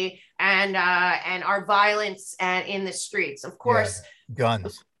brutality, and our violence in the streets. Of course,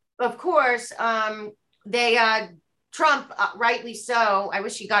 guns. Of course, Trump, rightly so. I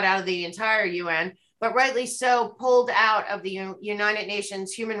wish he got out of the entire UN, but rightly so, pulled out of the United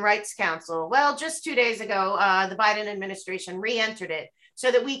Nations Human Rights Council. Well, just 2 days ago, the Biden administration re-entered it so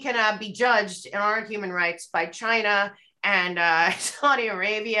that we can be judged in our human rights by China and Saudi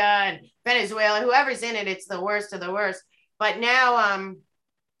Arabia and Venezuela. Whoever's in it, it's the worst of the worst. But now,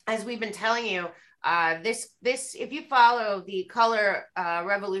 as we've been telling you, this if you follow the color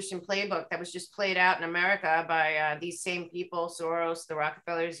revolution playbook that was just played out in America by these same people, Soros, the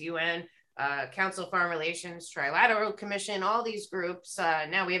Rockefellers, UN, Council of Foreign Relations, Trilateral Commission, all these groups.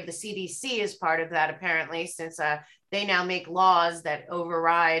 Now we have the CDC as part of that, apparently, since they now make laws that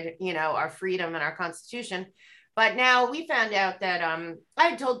override, our freedom and our Constitution. But now we found out that I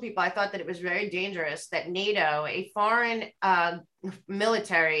had told people I thought that it was very dangerous that NATO, a foreign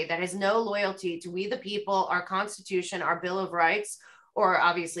military that has no loyalty to we the people, our Constitution, our Bill of Rights, or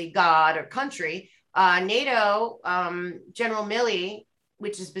obviously God or country, NATO, General Milley,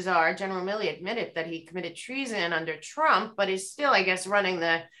 which is bizarre. General Milley admitted that he committed treason under Trump, but is still, I guess, running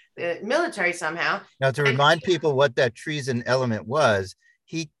the military somehow. Now, to remind people what that treason element was,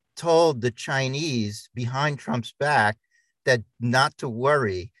 he told the Chinese behind Trump's back that not to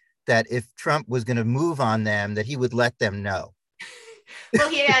worry, that if Trump was going to move on them, that he would let them know.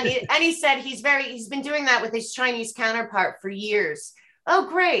 Well, yeah, and he said he's been doing that with his Chinese counterpart for years. Oh,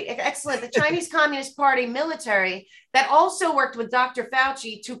 great. Excellent. The Chinese Communist Party military that also worked with Dr.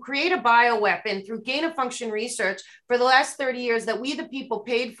 Fauci to create a bioweapon through gain of function research for the last 30 years that we, the people,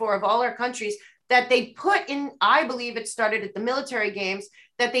 paid for of all our countries, that they put in, I believe it started at the military games,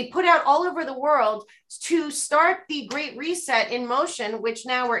 that they put out all over the world to start the Great Reset in motion, which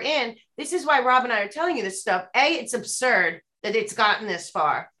now we're in. This is why Rob and I are telling you this stuff. A, it's absurd that it's gotten this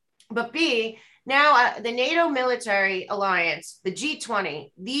far. But B, now the NATO military alliance, the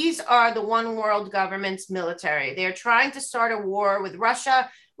G20, these are the one world government's military. They're trying to start a war with Russia,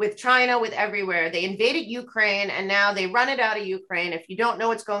 with China, with everywhere. They invaded Ukraine and now they run it out of Ukraine. If you don't know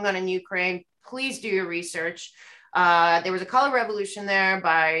what's going on in Ukraine, please do your research. There was a color revolution there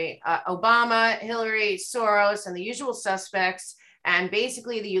by Obama, Hillary, Soros, and the usual suspects. And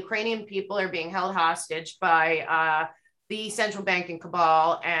basically the Ukrainian people are being held hostage by the central banking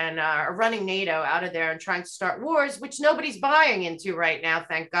cabal and are running NATO out of there and trying to start wars, which nobody's buying into right now,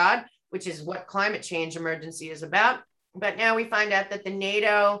 thank God, which is what climate change emergency is about. But now we find out that the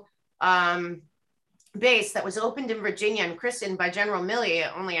NATO base that was opened in Virginia and christened by General Milley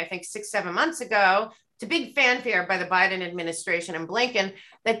only, I think, 6-7 months ago, to big fanfare by the Biden administration and Blinken,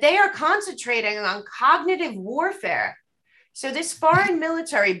 that they are concentrating on cognitive warfare. So this foreign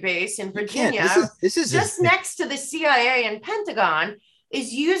military base in You can't. Virginia, This is just next to the CIA and Pentagon,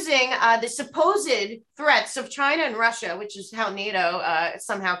 is using the supposed threats of China and Russia, which is how NATO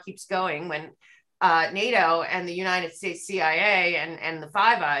somehow keeps going when NATO and the United States CIA and the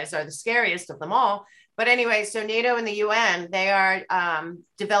Five Eyes are the scariest of them all. But anyway, so NATO and the UN, they are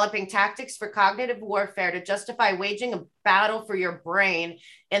developing tactics for cognitive warfare to justify waging a battle for your brain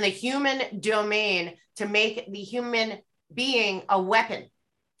in the human domain to make the human being a weapon.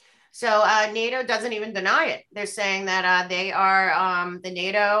 So NATO doesn't even deny it. They're saying that they are the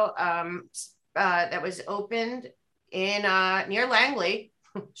NATO that was opened in near Langley,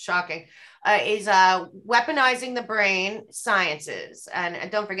 shocking, is weaponizing the brain sciences.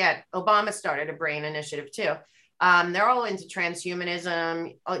 And don't forget, Obama started a brain initiative too. They're all into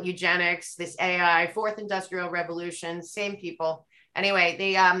transhumanism, eugenics, this AI, fourth industrial revolution, same people. Anyway,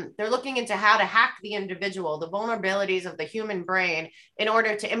 they're looking into how to hack the individual, the vulnerabilities of the human brain in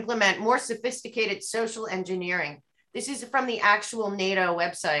order to implement more sophisticated social engineering. This is from the actual NATO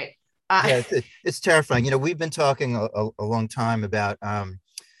website. Yeah, it's terrifying. You know, we've been talking a long time about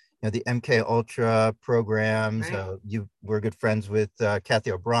you know, the MK Ultra programs. Right. We're good friends with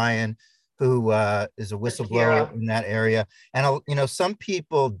Kathy O'Brien, who is a whistleblower in that area. And you know, some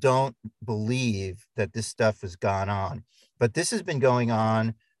people don't believe that this stuff has gone on, but this has been going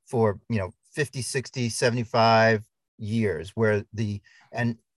on for, you know, 50, 60, 75 years, where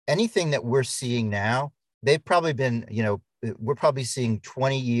and anything that we're seeing now, they've probably been, you know, we're probably seeing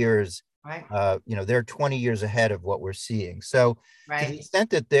 20 years. Right. You know, they're 20 years ahead of what we're seeing. So to the Right.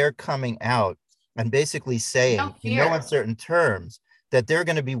 extent that they're coming out and basically saying No in no fear. uncertain terms that they're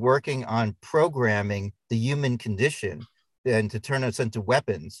going to be working on programming the human condition and to turn us into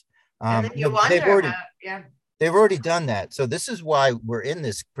weapons, And then you you know, wonder about, yeah. they've already done that. So this is why we're in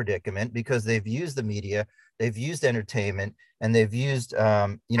this predicament, because they've used the media, they've used entertainment, and they've used you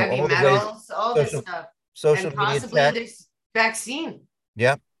know, Heavy all the ways metals, all this social stuff, social and media possibly tech. this vaccine.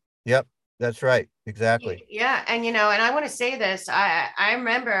 Yep, yep, that's right, exactly. Yeah, and you know, and I want to say this. I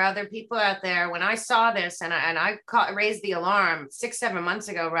remember other people out there when I saw this, and raised the alarm 6 7 months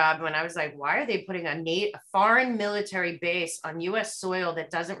ago, Rob, when I was like, why are they putting a foreign military base on U.S. soil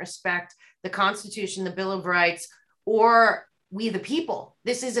that doesn't respect the Constitution, the Bill of Rights, or we the people?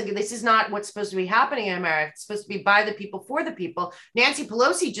 This is not what's supposed to be happening in America. It's supposed to be by the people for the people. Nancy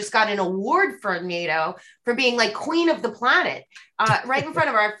Pelosi just got an award for NATO for being like queen of the planet, right in front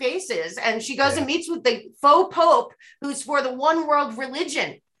of our faces, and she goes Yeah, and meets with the faux pope who's for the one world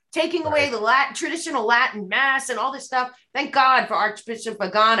religion, taking away right. the traditional Latin mass and all this stuff. Thank God for Archbishop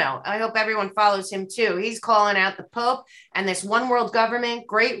Pagano. I hope everyone follows him too. He's calling out the Pope and this one world government,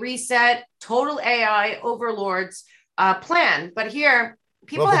 great reset, total AI overlords plan. But here, Well,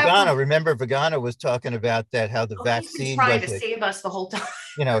 people have, Vagana, remember Vagana was talking about that, how the oh, he's been vaccine trying was to save us the whole time.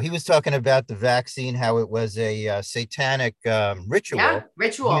 you know, he was talking about the vaccine, how it was a satanic Yeah, ritual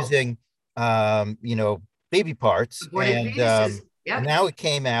ritual, using, you know, baby parts. aborted fetuses. And Yep. now it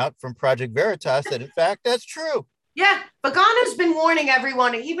came out from Project Veritas that in fact, that's true. Yeah, Pagano's been warning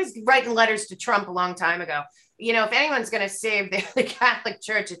everyone. He was writing letters to Trump a long time ago. You know, if anyone's going to save the Catholic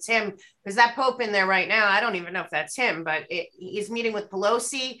Church, it's him, because that Pope in there right now, I don't even know if that's him, but he's meeting with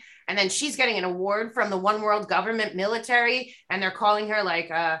Pelosi, and then she's getting an award from the one world government military, and they're calling her like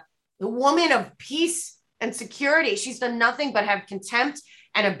the woman of peace and security. She's done nothing but have contempt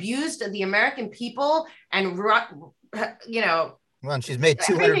and abused the American people, and you know, Well, and she's made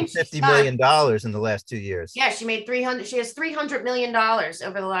everything she's $250 done. million in the last 2 years. Yeah, she made 300. She has $300 million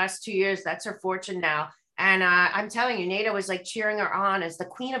over the last 2 years. That's her fortune now. And I'm telling you, NATO was like cheering her on as the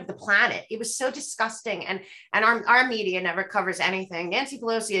queen of the planet. It was so disgusting. And our media never covers anything. Nancy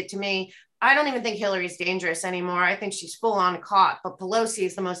Pelosi, to me, I don't even think Hillary's dangerous anymore. I think she's full on caught. But Pelosi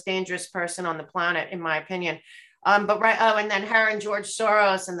is the most dangerous person on the planet, in my opinion. But right, oh, and then her and George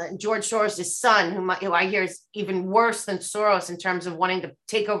Soros, and George Soros' son, who I hear is even worse than Soros in terms of wanting to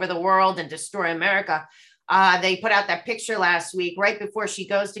take over the world and destroy America. They put out that picture last week, right before she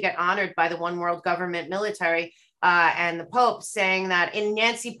goes to get honored by the one world government military and the Pope, saying that in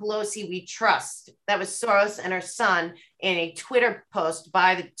Nancy Pelosi we trust. That was Soros and her son in a Twitter post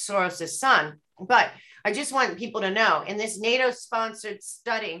by the Soros' son. But I just want people to know, in this NATO-sponsored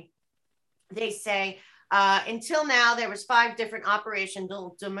study, they say until now, there was 5 different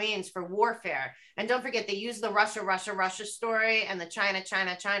operational domains for warfare. And don't forget, they use the Russia, Russia, Russia story and the China,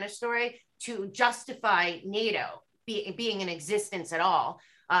 China, China story to justify NATO being in existence at all.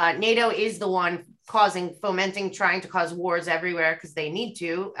 NATO is the one fomenting, trying to cause wars everywhere because they need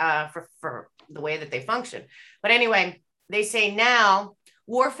to for the way that they function. But anyway, they say now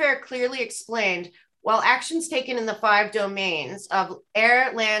warfare clearly explained While actions taken in the 5 domains of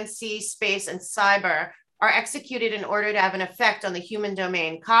air, land, sea, space, and cyber are executed in order to have an effect on the human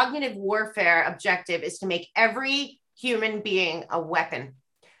domain, cognitive warfare objective is to make every human being a weapon.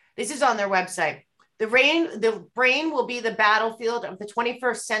 This is on their website. The brain will be the battlefield of the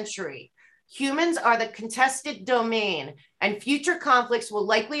 21st century. Humans are the contested domain, and future conflicts will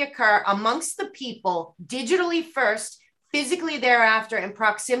likely occur amongst the people, digitally first, physically thereafter, in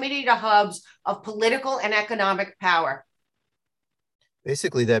proximity to hubs of political and economic power.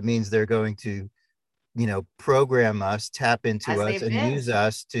 Basically, that means they're going to, program us, tap into As us, they've and been. use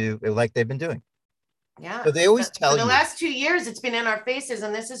us to, like they've been doing. Yeah. So they always For tell the you. last 2 years, it's been in our faces.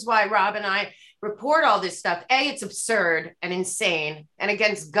 And this is why Rob and I report all this stuff. A, it's absurd and insane and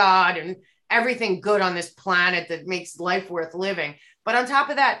against God and everything good on this planet that makes life worth living. But on top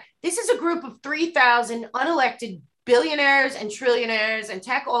of that, this is a group of 3,000 unelected billionaires and trillionaires and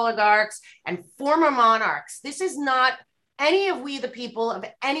tech oligarchs and former monarchs. This is not any of we, the people of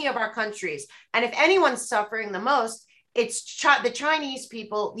any of our countries. And if anyone's suffering the most, it's the Chinese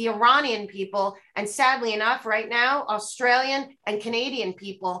people, the Iranian people, and sadly enough, right now, Australian and Canadian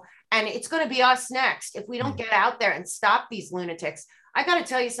people. And it's going to be us next if we don't get out there and stop these lunatics. I got to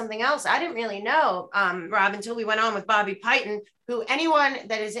tell you something else. I didn't really know, Rob, until we went on with Bobby Piton, who anyone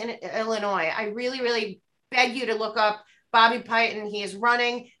that is in Illinois, I really, really beg you to look up Bobby Piton. He is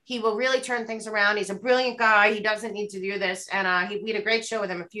running. He will really turn things around. He's a brilliant guy. He doesn't need to do this. And we had a great show with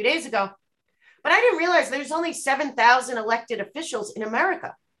him a few days ago. But I didn't realize there's only 7,000 elected officials in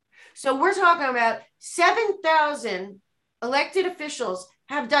America. So we're talking about 7,000 elected officials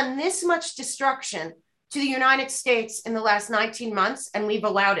have done this much destruction to the United States in the last 19 months, and we've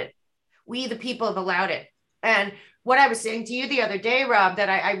allowed it. We, the people, have allowed it. And what I was saying to you the other day, Rob, that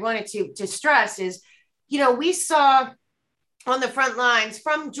I wanted to stress is, we saw on the front lines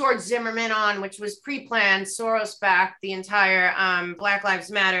from George Zimmerman on, which was pre-planned, Soros backed, the entire Black Lives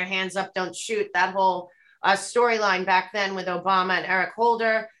Matter, hands up, don't shoot, that whole storyline back then with Obama and Eric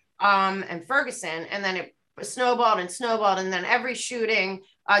Holder and Ferguson. And then it snowballed and snowballed. And then every shooting,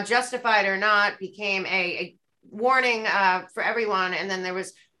 justified or not, became a warning for everyone. And then there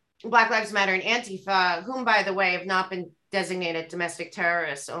was Black Lives Matter and Antifa, whom, by the way, have not been designated domestic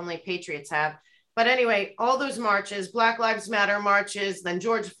terrorists, only patriots have. But anyway, all those marches, Black Lives Matter marches, then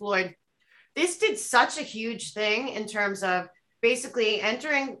George Floyd, this did such a huge thing in terms of basically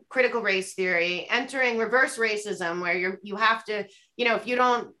entering critical race theory, entering reverse racism, where you have to, if you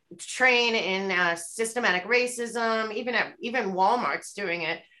don't train in systematic racism, even Walmart's doing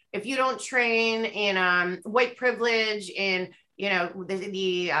it. If you don't train in white privilege, in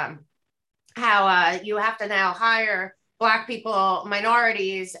how you have to now hire Black people,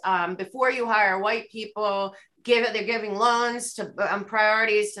 minorities, before you hire white people, they're giving loans to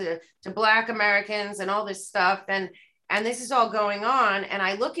priorities to Black Americans and all this stuff. And this is all going on. And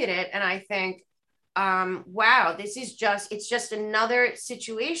I look at it and I think, wow, it's just another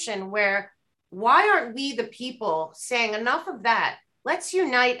situation where why aren't we, the people, saying enough of that? Let's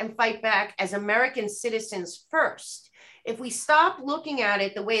unite and fight back as American citizens first. If we stop looking at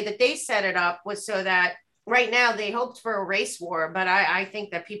it the way that they set it up, was so that right now they hoped for a race war, but I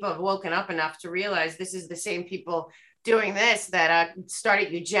think that people have woken up enough to realize this is the same people doing this that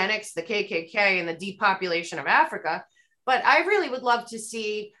started eugenics, the KKK, and the depopulation of Africa. But I really would love to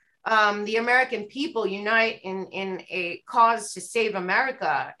see the American people unite in a cause to save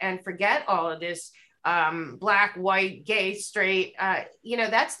America and forget all of this Black, white, gay, straight.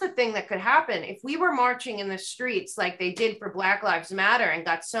 That's the thing that could happen. If we were marching in the streets like they did for Black Lives Matter and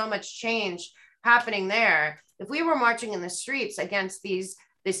got so much change happening there, if we were marching in the streets against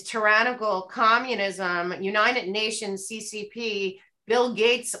this tyrannical communism, United Nations, CCP, Bill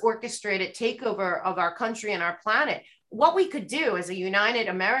Gates orchestrated takeover of our country and our planet, what we could do as a united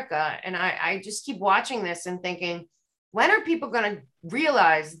America. And I just keep watching this and thinking, when are people going to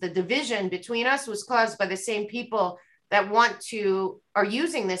realize the division between us was caused by the same people that are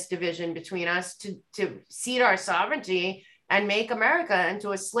using this division between us to cede our sovereignty and make America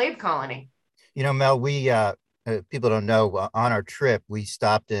into a slave colony? Mel, we people don't know, on our trip we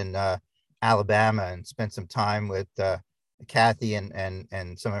stopped in Alabama and spent some time with Kathy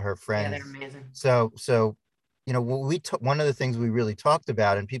and some of her friends. Yeah, they're amazing. So one of the things we really talked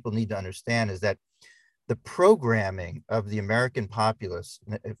about, and people need to understand, is that the programming of the American populace,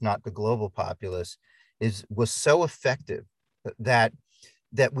 if not the global populace, was so effective that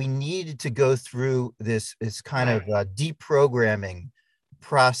we needed to go through this kind of deprogramming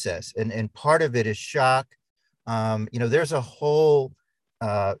process, and part of it is shock. There's a whole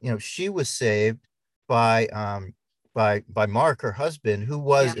she was saved by by Mark, her husband, who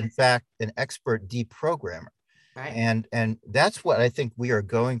was Yeah. in fact an expert deprogrammer. Right. And that's what I think we are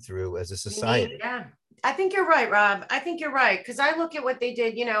going through as a We need, society. yeah. I think you're right, Rob. I think you're right. Because I look at what they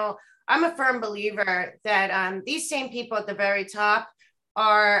did, I'm a firm believer that these same people at the very top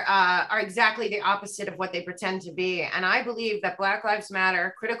are exactly the opposite of what they pretend to be. And I believe that Black Lives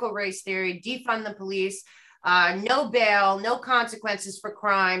Matter, critical race theory, defund the police, no bail, no consequences for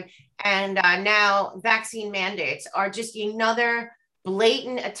crime, and now vaccine mandates are just another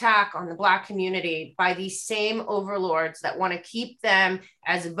blatant attack on the Black community by these same overlords that want to keep them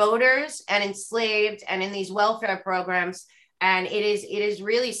as voters and enslaved and in these welfare programs. And it is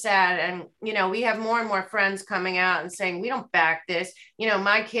really sad. And we have more and more friends coming out and saying we don't back this.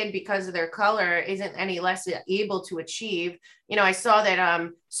 My kid, because of their color, isn't any less able to achieve. I saw that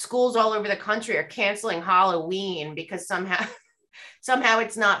schools all over the country are canceling Halloween because somehow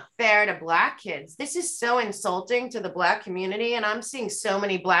it's not fair to Black kids. This is so insulting to the Black community. And I'm seeing so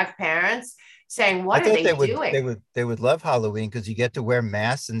many Black parents saying, I what are thought they they would doing? they would love Halloween because you get to wear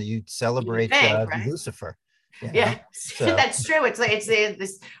masks and you You celebrate think, right? Lucifer, you Yeah, know. So that's true. It's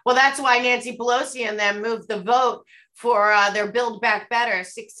this. Well, that's why Nancy Pelosi and them moved the vote for their Build Back Better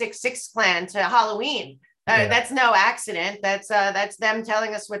 666 plan to Halloween. yeah, That's no accident. That's them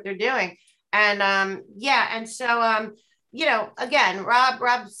telling us what they're doing. And yeah, and so again,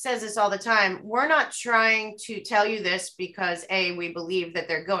 Rob says this all the time. We're not trying to tell you this because we believe that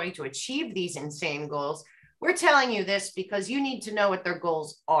they're going to achieve these insane goals. We're telling you this because you need to know what their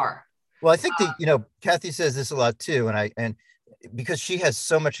goals are. well, I think that Kathy says this a lot too, and because she has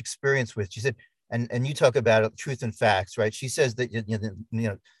so much experience with, she said, and you talk about it, truth and facts, right? She says that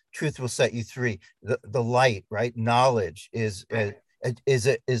truth will set you free. The light, right? Knowledge Right. is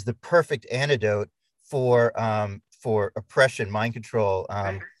the perfect antidote for oppression, mind control,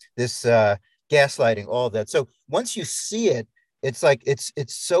 Right. this gaslighting, all of that. So once you see it, it's like it's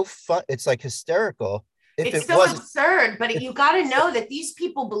so fun. It's like hysterical. If It's it so wasn't, absurd, but if you got to know that these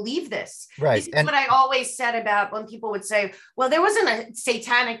people believe this. right, This is and what I always said about when people would say, well, there wasn't a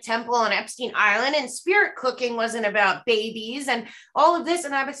satanic temple on Epstein Island and spirit cooking wasn't about babies and all of this.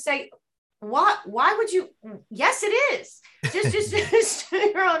 And I would say, what? Why would you? Yes, it is. Just do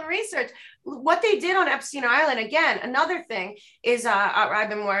your own research. What they did on Epstein Island, again, another thing is I've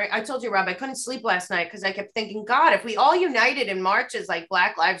been worried. I told you, Rob, I couldn't sleep last night because I kept thinking, God, if we all united in marches like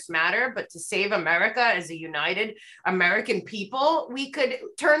Black Lives Matter, but to save America as a united American people, we could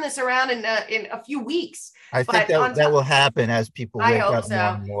turn this around in a few weeks. I think But that that will happen as people I wake hope up more so.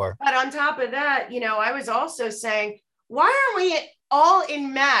 and more. But on top of that, I was also saying, why aren't we all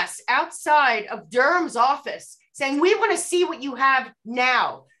in mass outside of Durham's office saying, we want to see what you have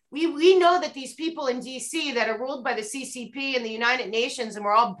now? We know that these people in DC that are ruled by the CCP and the United Nations and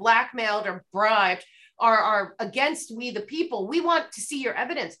we're all blackmailed or bribed are against we the people. We want to see your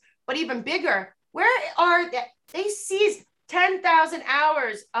evidence. But even bigger, where are they seized 10,000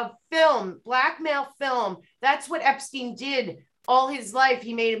 hours of film, blackmail film. That's what Epstein did all his life.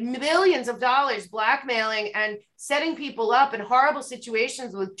 He made millions of dollars blackmailing and setting people up in horrible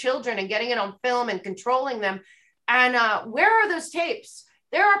situations with children and getting it on film and controlling them. And where are those tapes?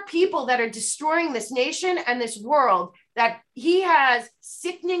 There are people that are destroying this nation and this world that he has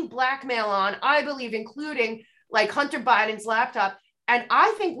sickening blackmail on, I believe, including like Hunter Biden's laptop. And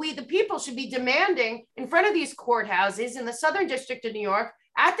I think we, the people, should be demanding in front of these courthouses in the Southern District of New York,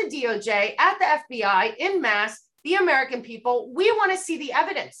 at the DOJ, at the FBI, in mass, the American people, we want to see the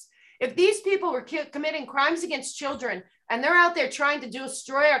evidence. If these people were committing crimes against children and they're out there trying to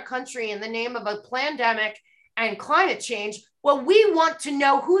destroy our country in the name of a pandemic and climate change, well, we want to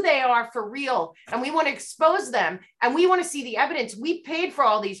know who they are for real, and we want to expose them, and we want to see the evidence. We paid for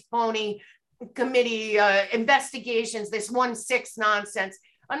all these phony committee investigations, this 1-6 nonsense.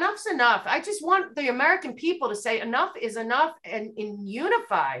 Enough's enough. I just want the American people to say enough is enough and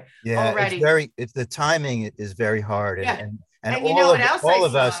unify Yeah, already. it's the timing is very hard, and Yeah. and And you know what else I all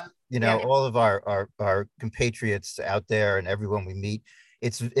of us, saw? Yeah. all of our compatriots out there and everyone we meet,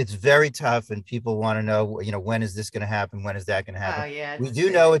 it's very tough, and people want to know, when is this going to happen? When is that going to Oh, happen? yeah. We do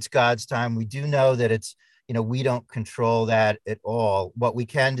know it's God's time. We do know that it's, we don't control that at all. What we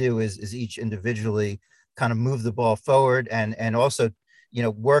can do is each individually kind of move the ball forward and also,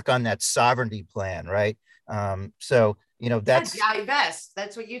 work on that sovereignty plan, right? So, that's Divest.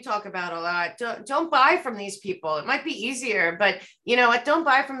 That's what you talk about a lot. Don't buy from these people. It might be easier, but you know what? Don't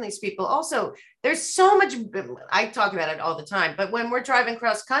buy from these people. Also, there's so much, I talk about it all the time, but when we're driving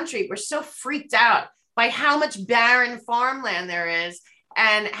cross country, we're so freaked out by how much barren farmland there is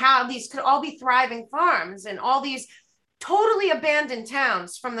and how these could all be thriving farms and all these totally abandoned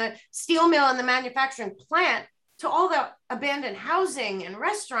towns, from the steel mill and the manufacturing plant to all the abandoned housing and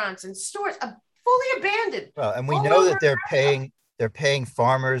restaurants and stores, fully abandoned. Well, and we all know over that they're paying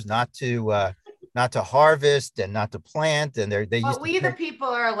farmers not to harvest and not to plant, and they used But to we, the pay, people,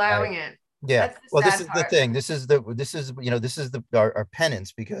 are right? allowing it. Yeah. That's the Well, this sad is the part. thing. This is our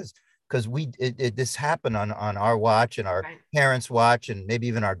penance, because this happened on our watch and our Right. parents' watch and maybe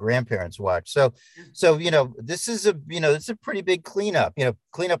even our grandparents' watch. So it's a pretty big cleanup.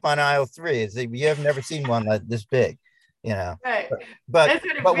 Cleanup on aisle three. You have never seen one like this big. You know, Right. but That's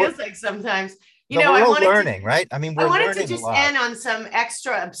what it but we're feels like sometimes. but we're all learning, right? I mean, I we're wanted to learning a just lot. end on some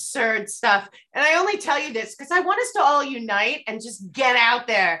extra absurd stuff. And I only tell you this because I want us to all unite and just get out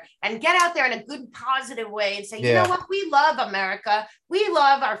there in a good, positive way and say, you know Yeah. what? We love America. We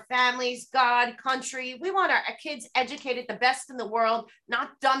love our families, God, country. We want our kids educated the best in the world,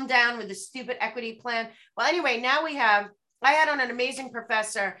 not dumbed down with the stupid equity plan. Well, anyway, I had on an amazing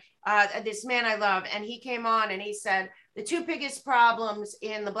professor, this man I love, and he came on and he said, the two biggest problems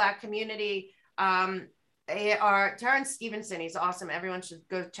in the Black community are Terrence Stevenson. He's awesome. Everyone should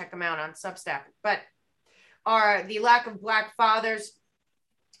go check him out on Substack. But are the lack of Black fathers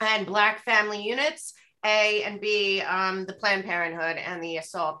and Black family units, A, and B, the Planned Parenthood and the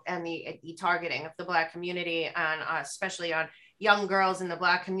assault and the targeting of the Black community, and especially on young girls in the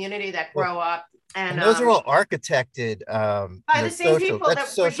Black community that grow up. And those are all architected, by the same people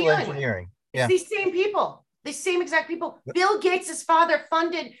that's that we're social dealing with. engineering. It's Yeah. these same people, the same exact people. Bill Gates' father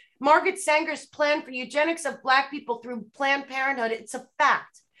funded Margaret Sanger's plan for eugenics of Black people through Planned Parenthood. It's a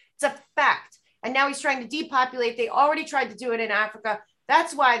fact. It's a fact. And now he's trying to depopulate. They already tried to do it in Africa.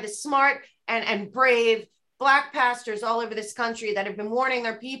 That's why the smart and brave Black pastors all over this country that have been warning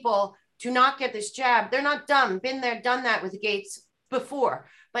their people to not get this jab, they're not dumb. Been there, done that with Gates before.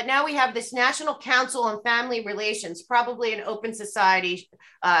 But now we have this National Council on Family Relations, probably an open society,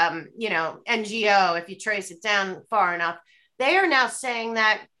 NGO, if you trace it down far enough. They are now saying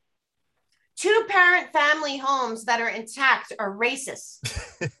that two-parent family homes that are intact are racist.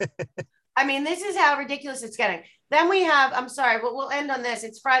 I mean, this is how ridiculous it's getting. Then we have, I'm sorry, we'll end on this.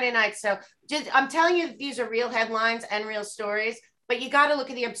 It's Friday night. So I'm telling you, these are real headlines and real stories. But you got to look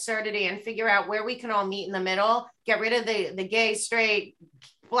at the absurdity and figure out where we can all meet in the middle, get rid of the gay, straight,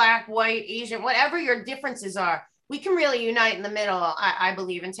 Black, white, Asian, whatever your differences are. We can really unite in the middle, I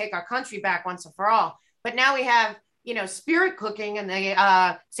believe, and take our country back once and for all. But now we have, spirit cooking and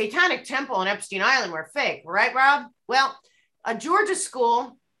the satanic temple in Epstein Island were fake, right, Rob? Well, a Georgia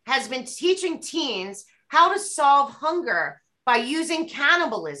school has been teaching teens how to solve hunger by using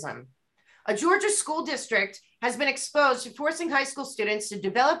cannibalism. A Georgia school district has been exposed to forcing high school students to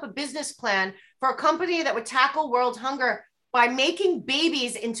develop a business plan for a company that would tackle world hunger by making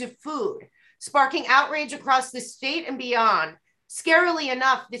babies into food, sparking outrage across the state and beyond. Scarily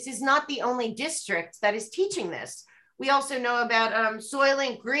enough, this is not the only district that is teaching this. We also know about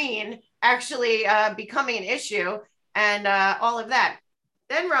Soylent Green actually becoming an issue and all of that.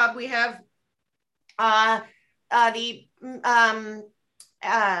 Then, Rob, we have the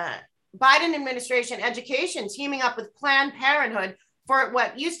Biden administration education teaming up with Planned Parenthood for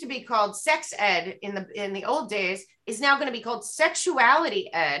what used to be called sex ed in the old days is now going to be called sexuality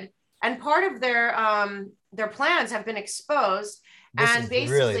ed. And part of their plans have been exposed.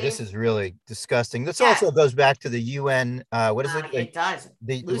 This is really disgusting. This also goes back to the UN. What is it? It does.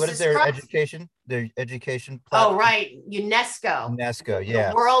 What is their education? Their education platform? Oh, right. UNESCO. Yeah.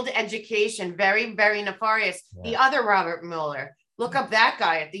 The world education. Very, very nefarious. Yeah. The other Robert Mueller. Look up that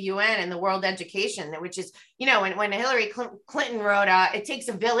guy at the UN and the world education, which is, when Hillary Clinton wrote, it takes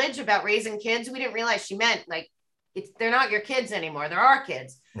a village about raising kids. We didn't realize she meant they're not your kids anymore. They're our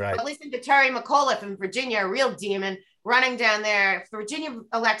kids. Right. But listen to Terry McAuliffe in Virginia, a real demon running down there. If Virginia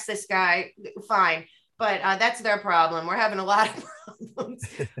elects this guy, fine. But that's their problem. We're having a lot of problems.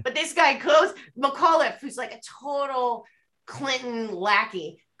 But this guy goes, McAuliffe, who's like a total Clinton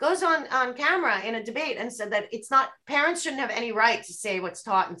lackey, goes on camera in a debate and said that parents shouldn't have any right to say what's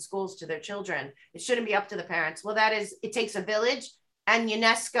taught in schools to their children. It shouldn't be up to the parents. Well, it takes a village and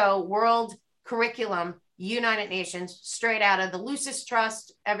UNESCO world curriculum, United Nations, straight out of the Lucis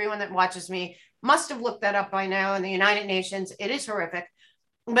Trust. Everyone that watches me must have looked that up by now in the United Nations. It is horrific.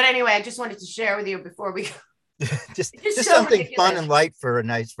 But anyway, I just wanted to share with you before we just so something ridiculous. Fun and light for a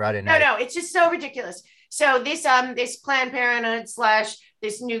nice Friday night. No, it's just so ridiculous. So this Planned Parenthood /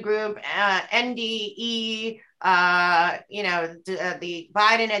 this new group, NDE, the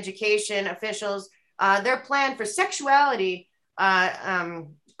Biden education officials, their plan for sexuality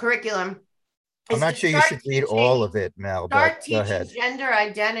curriculum. I'm not sure you should read all of it, Mel. Start teaching gender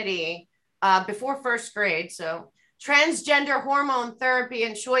identity before first grade. So transgender hormone therapy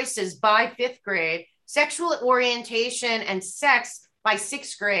and choices by 5th grade. sexual orientation and sex by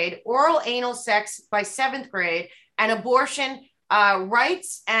 6th grade, oral anal sex by 7th grade, and abortion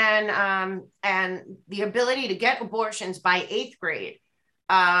rights and the ability to get abortions by 8th grade.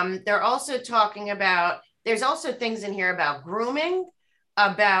 They're also talking about, there's also things in here about grooming,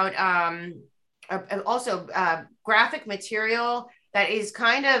 about also graphic material that is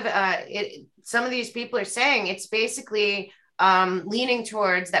kind of, some of these people are saying it's basically leaning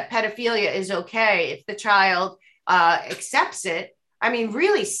towards that pedophilia is okay if the child accepts it. I mean,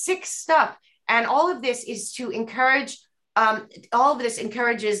 really sick stuff. And all of this is to encourage, all of this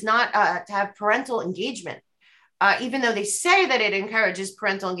encourages not to have parental engagement. Even though they say that it encourages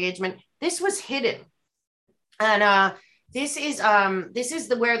parental engagement, this was hidden. And this is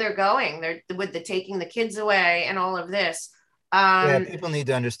where they're going. They're with the taking the kids away and all of this. Yeah, people need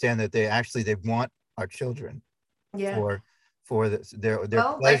to understand that they want our children for their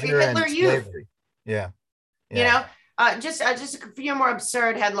pleasure and slavery. Yeah. You know, just a few more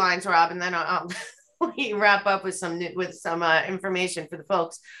absurd headlines, Rob, and then I'll we wrap up with some information for the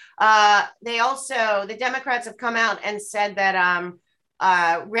folks. The Democrats have come out and said that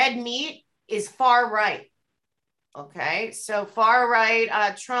red meat is far right. Okay, so far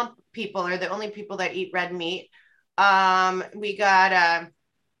right Trump people are the only people that eat red meat. We got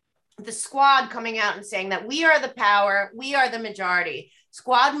the Squad coming out and saying that we are the power, we are the majority.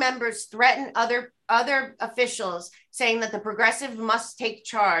 Squad members threaten other officials, saying that the progressive must take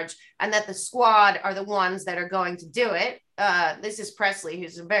charge and that the Squad are the ones that are going to do it. This is Presley,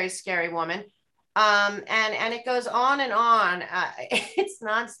 who's a very scary woman. And it goes on and on. It's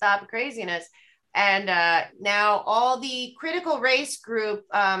nonstop craziness. And now all the critical race group,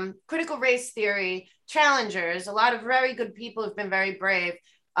 critical race theory challengers, a lot of very good people have been very brave.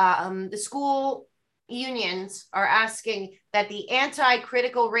 The school unions are asking that the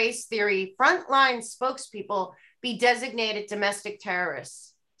anti-critical race theory frontline spokespeople be designated domestic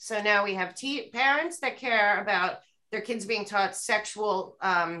terrorists. So now we have parents that care about their kids being taught sexual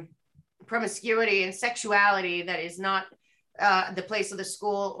promiscuity and sexuality that is not the place of the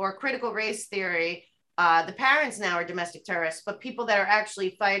school, or critical race theory. The parents now are domestic terrorists, but people that are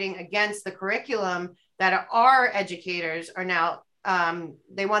actually fighting against the curriculum that are educators are now,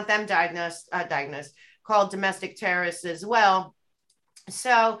 they want them diagnosed, called domestic terrorists as well.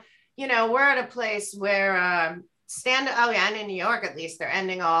 So, you know, we're at a place where and in New York, at least, they're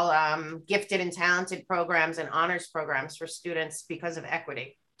ending all gifted and talented programs and honors programs for students because of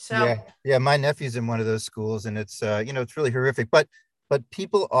equity. So yeah, my nephew's in one of those schools, and it's it's really horrific. But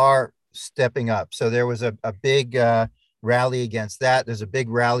people are stepping up. So there was a big rally against that. There's a big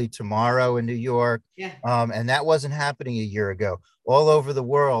rally tomorrow in New York, and that wasn't happening a year ago. All over the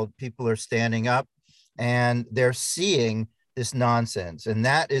world, people are standing up, and they're seeing this nonsense, and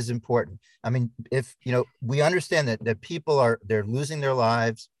that is important. I mean, if we understand that people they're losing their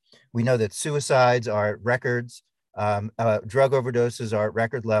lives. We know that suicides are at records. Drug overdoses are at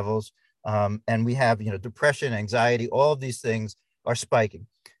record levels, and we have depression, anxiety, all of these things are spiking.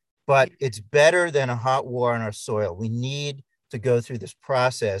 But it's better than a hot war on our soil. We need to go through this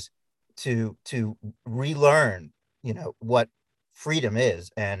process to relearn what freedom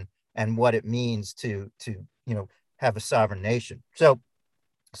is and what it means to have a sovereign nation.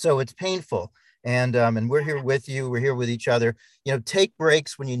 So it's painful. And we're here with you. We're here with each other. Take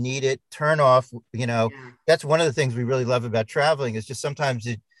breaks when you need it. Turn off. That's one of the things we really love about traveling, is just sometimes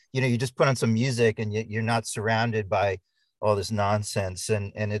you just put on some music and you're not surrounded by all this nonsense,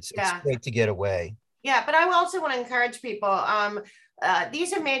 and it's great to get away. Yeah, but I also want to encourage people.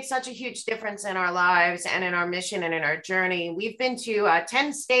 These have made such a huge difference in our lives and in our mission and in our journey. We've been to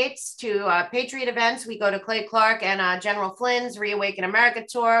 10 states to Patriot events. We go to Clay Clark and General Flynn's Reawaken America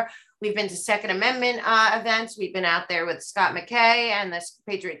tour. We've been to Second Amendment events. We've been out there with Scott McKay and the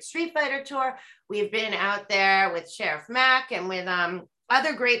Patriot Street Fighter tour. We've been out there with Sheriff Mack and with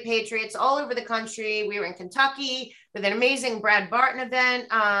other great patriots all over the country. We were in Kentucky with an amazing Brad Barton event.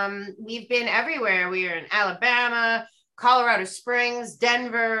 We've been everywhere. We were in Alabama, Colorado Springs,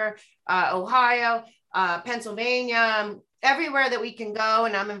 Denver, Ohio, Pennsylvania, everywhere that we can go.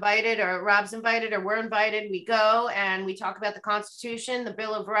 And I'm invited, or Rob's invited, or we're invited. We go and we talk about the Constitution, the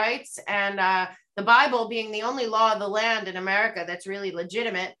Bill of Rights, and the Bible being the only law of the land in America that's really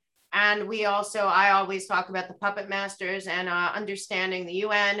legitimate. And I always talk about the puppet masters and understanding the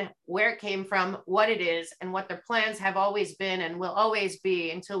UN, where it came from, what it is, and what their plans have always been and will always be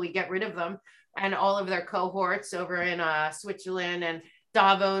until we get rid of them, and all of their cohorts over in Switzerland and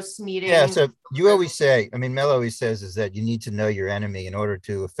Davos meeting. Yeah, so you always say, Mel always says, is that you need to know your enemy in order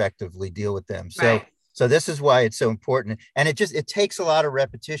to effectively deal with them. So, So this is why it's so important. And it takes a lot of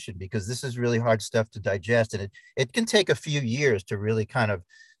repetition because this is really hard stuff to digest. And it can take a few years to really kind of,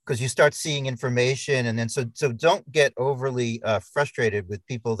 because you start seeing information and then so don't get overly frustrated with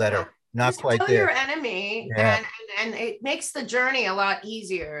people that Yeah. are not Just quite know there. your enemy, Yeah. and it makes the journey a lot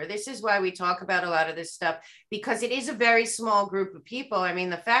easier. This is why we talk about a lot of this stuff, because it is a very small group of people. I mean,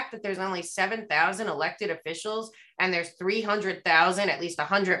 the fact that there's only 7,000 elected officials and there's 300,000, at least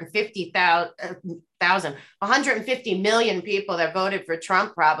 150 million people that voted for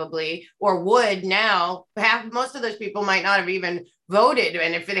Trump probably, or would now. Most of those people might not have even voted.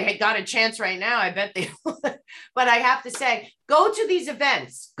 And if they had got a chance right now, I bet they would. But I have to say, go to these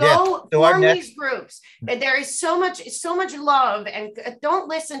events, Yeah. go So form these groups. And there is so much love, and don't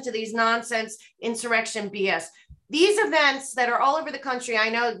listen to these nonsense insurrection BS. These events that are all over the country, I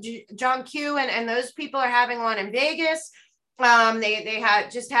know John Q and those people are having one in Vegas. They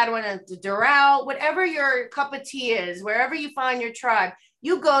had just had one at the Doral. Whatever your cup of tea is, wherever you find your tribe,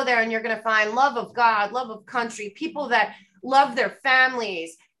 you go there and you're going to find love of God, love of country, people that love their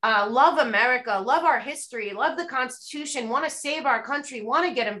families, love America, love our history, love the Constitution, want to save our country, want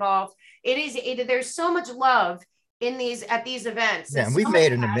to get involved. There's so much love in these events. Yeah, There's and so we've much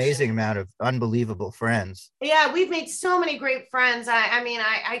made an passion. amazing amount of unbelievable friends. Yeah, we've made so many great friends. I mean,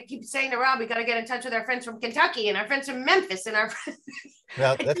 I keep saying to Rob, we got to get in touch with our friends from Kentucky and our friends from Memphis and our friends.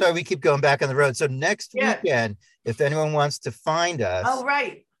 Well, that's why we keep going back on the road. So next Yeah. weekend, if anyone wants to find Oh, us,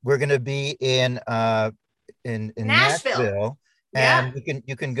 right. we're going to be in Nashville. Nashville, Yeah. and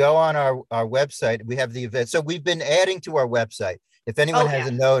you can go on our website. We have the event. So we've been adding to our website. If anyone Oh, yeah.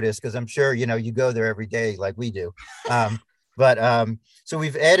 hasn't noticed, because I'm sure you go there every day like we do. But so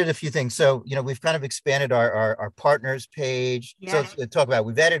we've added a few things. So we've kind of expanded our partners page. So Yeah. let's talk about.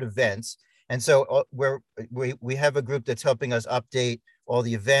 We've added events, and so we have a group that's helping us update all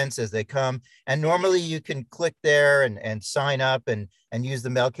the events as they come. And normally you can click there and sign up and use the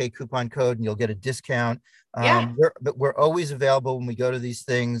Melk coupon code and you'll get a discount. Yeah. But we're always available when we go to these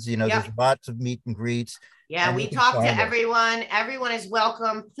things. Yeah. There's lots of meet and greets. Yeah, And we you can talk to find us. everyone. Everyone is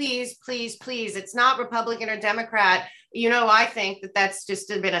welcome. Please, please, please. It's not Republican or Democrat. I think that that's just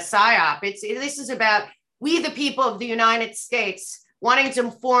been a psyop. This is about we, the people of the United States, wanting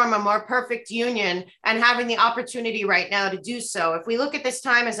to form a more perfect union and having the opportunity right now to do so. If we look at this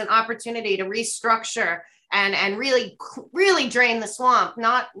time as an opportunity to restructure and really, really drain the swamp,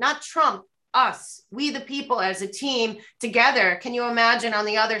 not Trump, us, we the people as a team together. Can you imagine on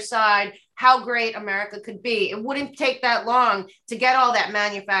the other side how great America could be? It wouldn't take that long to get all that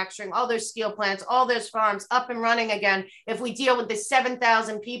manufacturing, all those steel plants, all those farms up and running again if we deal with the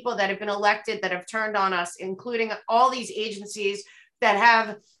 7,000 people that have been elected that have turned on us, including all these agencies that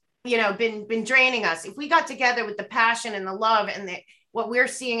have been draining us. If we got together with the passion and the love and what we're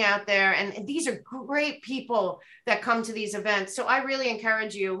seeing out there, and these are great people that come to these events. So I really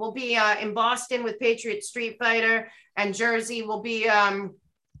encourage you. We'll be in Boston with Patriot Street Fighter, and Jersey. We'll be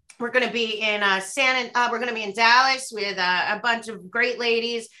we're going to be in we're going to be in Dallas with a bunch of great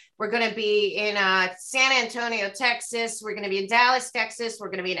ladies. We're going to be in San Antonio, Texas. We're going to be in Dallas, Texas. We're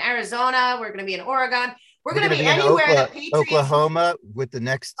going to be in Arizona. We're going to be in Oregon. We're going to be in anywhere that Patriots. Oklahoma with the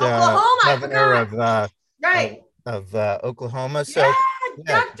next Oklahoma, governor I forgot. Right. of Oklahoma. Yeah,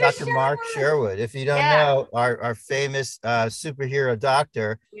 So Dr. Mark Sherwood. If you don't know, our famous superhero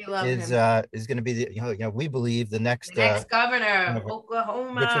doctor we love is him. is going to be we believe the next governor of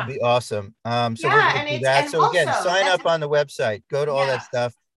Oklahoma, which would be awesome. So we're yeah, going and to do it's that. and So again, also sign up on the website, go to all that yeah.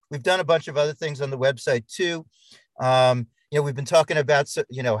 stuff. We've done a bunch of other things on the website too. We've been talking about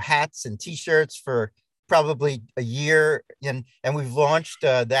hats and t-shirts for probably a year, and we've launched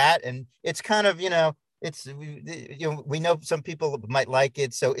that, and it's kind of it's we know some people might like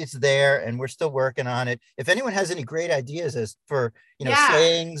it, so it's there, and we're still working on it. If anyone has any great ideas as for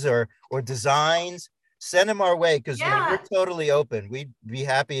sayings or designs, send them our way, because we're totally open. We'd be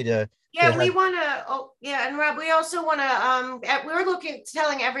happy to. Yeah, we want to. Oh, yeah, and Rob, we also want to. We're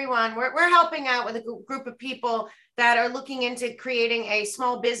telling everyone we're helping out with a group of people that are looking into creating a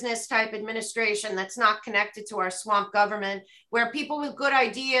small business type administration that's not connected to our swamp government, where people with good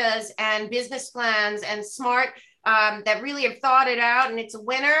ideas and business plans and smart that really have thought it out and it's a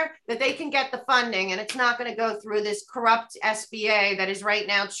winner, that they can get the funding, and it's not going to go through this corrupt SBA that is right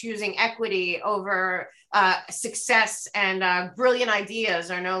now choosing equity over success, and brilliant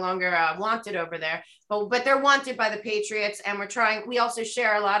ideas are no longer wanted over there, but they're wanted by the Patriots. And we also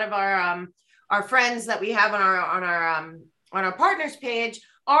share a lot of our friends that we have on our partners page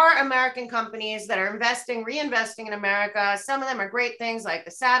are American companies that are reinvesting in America. Some of them are great things, like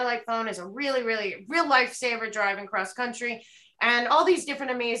the satellite phone is a really, really real lifesaver driving cross country. and all these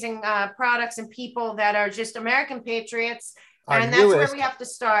different amazing products and people that are just American patriots. Our And that's where newest, we have to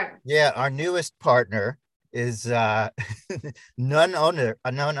start. yeah, our newest partner is none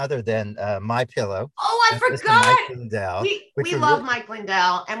other than My Pillow, Oh, I Mr. Mike forgot. Lindell, which We we're love really, Mike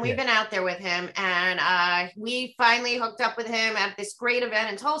Lindell, and we've yeah. been out there with him, and we finally hooked up with him at this great event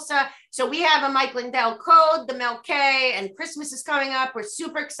in Tulsa. So we have a Mike Lindell code, the Mel K, and Christmas is coming up. We're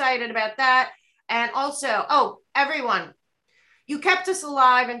super excited about that. And also, oh, everyone, you kept us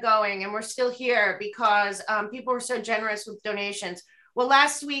alive and going, and we're still here because people were so generous with donations. Well,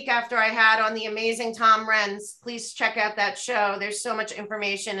 last week after I had on the amazing Tom Renz, please check out that show. There's so much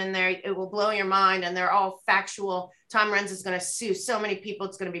information in there. It will blow your mind, and they're all factual. Tom Renz is going to sue so many people.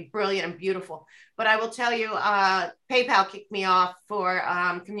 It's going to be brilliant and beautiful. But I will tell you, PayPal kicked me off for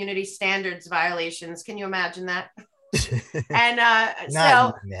community standards violations. Can you imagine that? And Not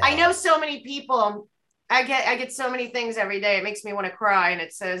so I know now. so many people. I get so many things every day. It makes me want to cry, and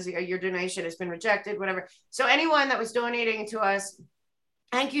it says your donation has been rejected, whatever. So anyone that was donating to us,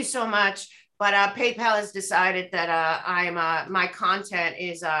 thank you so much. But PayPal has decided that my content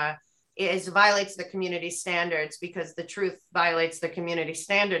is violates the community standards because the truth violates the community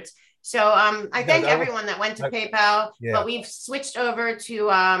standards. So I No, thank everyone that went to PayPal, yeah. but we've switched over to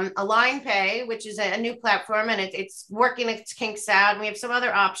Align Pay, which is a new platform, and it's working its kinks out. And we have some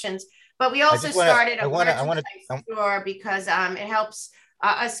other options, but we I also just want to, started a I want merchandise to, store because it helps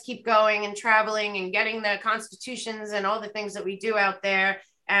us keep going and traveling and getting the constitutions and all the things that we do out there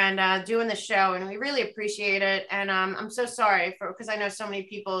and doing the show. And we really appreciate it. And I'm so sorry because I know so many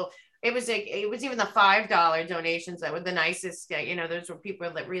people. It was even the $5 donations that were the nicest. Those were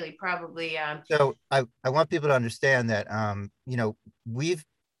people that really probably. So I want people to understand that, we've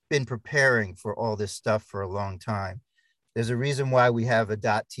been preparing for all this stuff for a long time. There's a reason why we have a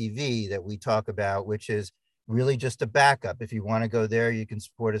 .tv that we talk about, which is really just a backup. If you want to go there, you can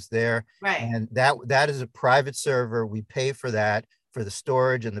support us there. Right. And that is a private server. We pay for that, for the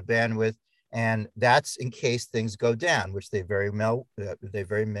storage and the bandwidth. And that's in case things go down, which they very may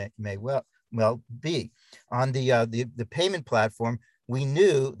well be. On the payment platform, we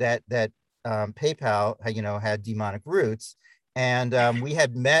knew that PayPal had demonic roots, and we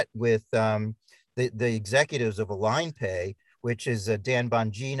had met with the executives of Align Pay, which is Dan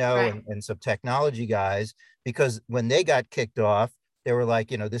Bongino Right. and some technology guys, because when they got kicked off, they were like,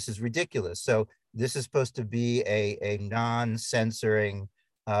 this is ridiculous. So this is supposed to be a non-censoring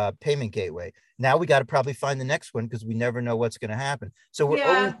payment gateway. Now we got to probably find the next one because we never know what's going to happen. So we're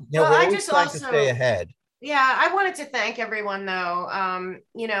always, Yeah. Well, we're I always just trying to stay also. ahead. Yeah, I wanted to thank everyone though.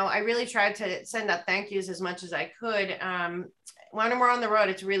 I really tried to send out thank yous as much as I could. When we're on the road,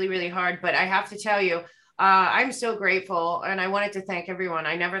 it's really, really hard, but I have to tell you, I'm so grateful, and I wanted to thank everyone.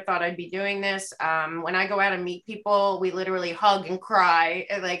 I never thought I'd be doing this. When I go out and meet people, we literally hug and cry,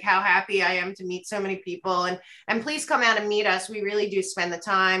 like how happy I am to meet so many people. And please come out and meet us. We really do spend the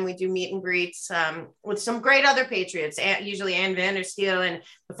time. We do meet and greets with some great other patriots, usually Ann Vandersteel and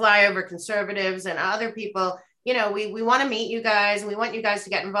the Flyover Conservatives and other people. We want to meet you guys, and we want you guys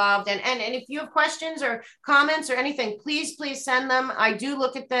to get involved. And if you have questions or comments or anything, please send them. I do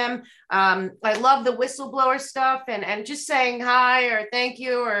look at them. I love the whistleblower stuff and just saying hi or thank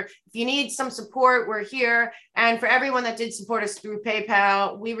you, or if you need some support, we're here. And for everyone that did support us through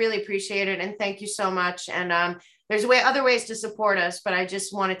PayPal, we really appreciate it, and thank you so much. And there's other ways to support us, but I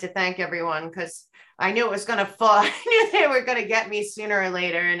just wanted to thank everyone because I knew it was going to fall. I knew they were going to get me sooner or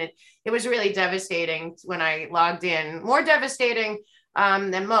later. And it was really devastating when I logged in, more devastating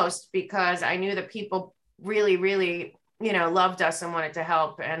than most, because I knew that people really, really, loved us and wanted to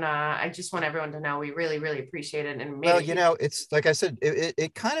help. And I just want everyone to know we really, really appreciate it. And Well, it's like I said,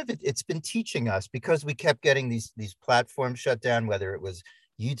 it's been teaching us because we kept getting these platforms shut down, whether it was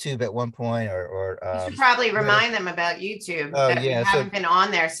YouTube at one point or you should probably Twitter. remind them about YouTube, Oh that we yeah, so haven't been on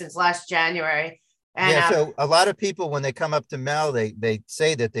there since last January. And yeah, so a lot of people when they come up to Mel, they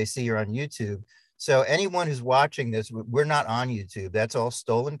say that they see you're on YouTube. So anyone who's watching this, we're not on YouTube. That's all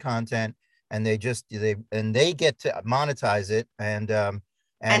stolen content, and they get to monetize it and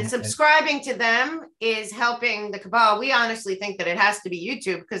and subscribing to them is helping the cabal. We honestly think that it has to be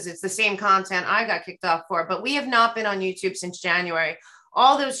YouTube because it's the same content I got kicked off for, but we have not been on YouTube since January.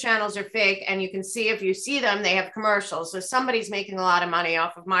 All those channels are fake, and you can see, if you see them, they have commercials. So somebody's making a lot of money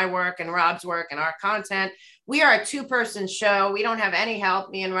off of my work and Rob's work and our content. We are a two-person show. We don't have any help,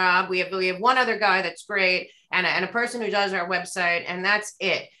 me and Rob. We have one other guy that's great, and a person who does our website, and that's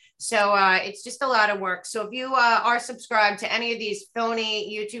it. So it's just a lot of work. So if you are subscribed to any of these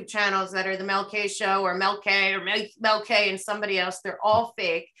phony YouTube channels that are the Mel K Show or Mel K or Mel K and somebody else, they're all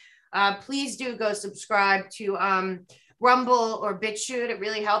fake. Please do go subscribe to Rumble or BitChute. It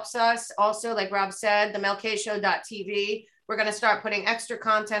really helps us. Also, like Rob said, the melkshow.tv. We're going to start putting extra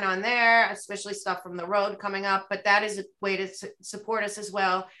content on there, especially stuff from the road coming up. But that is a way to support us as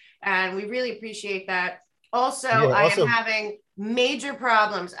well. And we really appreciate that. Also, Yeah, I am having major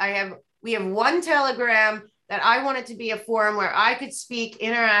problems. We have one Telegram that I want it to be a forum where I could speak,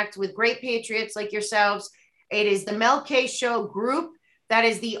 interact with great patriots like yourselves. It is the Mel K Show group. That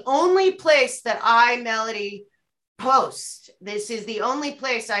is the only place that Melody, post. This is the only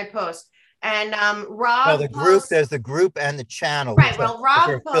place I post. And Rob, well, the group, there's the group and the channel, right? Well,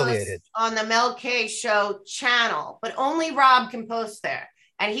 Rob affiliated posts on the Mel K Show channel, but only Rob can post there.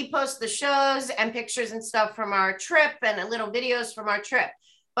 And he posts the shows and pictures and stuff from our trip and little videos from our trip.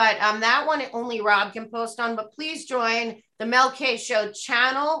 But that one only Rob can post on. But please join the Mel K Show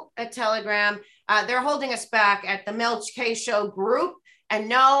channel at Telegram. They're holding us back at the Mel K Show group. And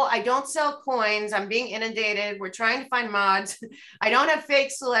no, I don't sell coins. I'm being inundated. We're trying to find mods. I don't have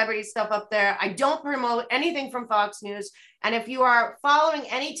fake celebrity stuff up there. I don't promote anything from Fox News. And if you are following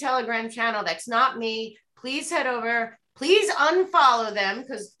any Telegram channel that's not me, please head over. Please unfollow them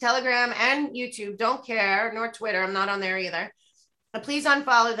because Telegram and YouTube don't care, nor Twitter. I'm not on there either. But please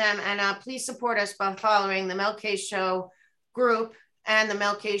unfollow them and please support us by following the Mel K Show group and the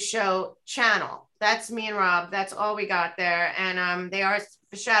Mel K Show channel. That's me and Rob. That's all we got there. And they are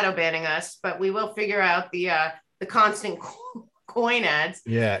shadow banning us, but we will figure out the constant coin ads.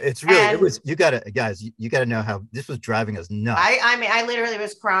 Yeah, it's really, it was, you gotta, guys, you gotta know how this was driving us nuts. I mean, I literally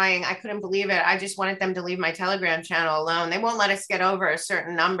was crying. I couldn't believe it. I just wanted them to leave my Telegram channel alone. They won't let us get over a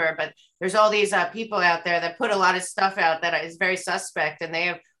certain number, but there's all these people out there that put a lot of stuff out that is very suspect, and they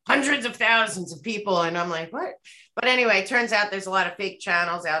have hundreds of thousands of people. And I'm like, what? But anyway, it turns out there's a lot of fake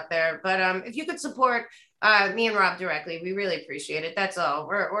channels out there. But if you could support me and Rob directly, we really appreciate it. That's all.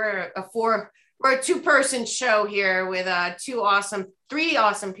 We're a 2-person show here with three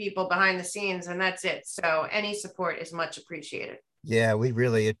awesome people behind the scenes, and that's it. So any support is much appreciated. Yeah,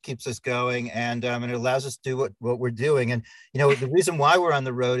 it keeps us going, and it allows us to do what we're doing. And, you know, the reason why we're on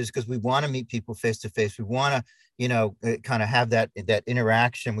the road is because we want to meet people face to face. We want to, you know, kind of have that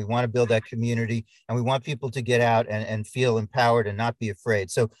interaction. We want to build that community, and we want people to get out and feel empowered and not be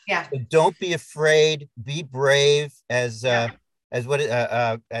afraid. So, yeah, so don't be afraid, be brave, as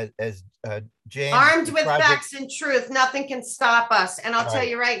James, armed with facts and truth, nothing can stop us. And I'll tell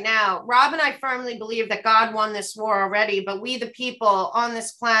you right now, Rob and I firmly believe that God won this war already, but we, the people on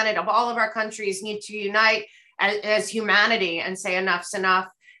this planet of all of our countries, need to unite as humanity and say enough's enough,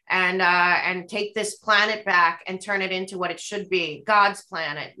 and take this planet back and turn it into what it should be, God's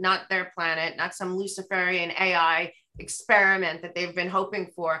planet, not their planet, not some Luciferian AI experiment that they've been hoping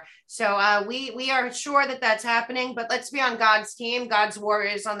for. So we are sure that that's happening, but let's be on God's team, God's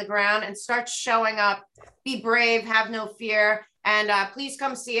warriors on the ground, and start showing up. Be brave, have no fear, and please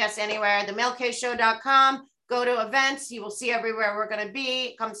come see us anywhere. TheMelKShow.com. Go to events. You will see everywhere we're going to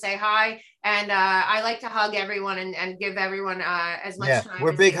be. Come say hi. And I like to hug everyone and give everyone as much time.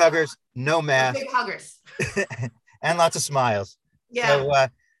 We're big huggers, no mask. Big huggers. And lots of smiles. Yeah. So,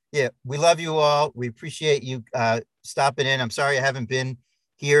 yeah, we love you all. We appreciate you stopping in. I'm sorry I haven't been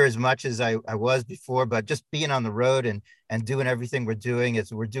here as much as I was before, but just being on the road and doing everything we're doing,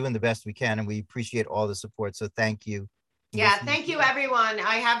 we're doing the best we can, and we appreciate all the support. So thank you. Yeah, thank you, everyone.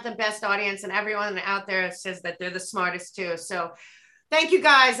 I have the best audience, and everyone out there says that they're the smartest too. So thank you,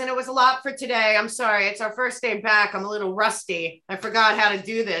 guys. And it was a lot for today. I'm sorry. It's our first day back. I'm a little rusty. I forgot how to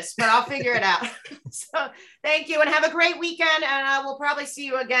do this, but I'll figure it out. So thank you, and have a great weekend. And we'll probably see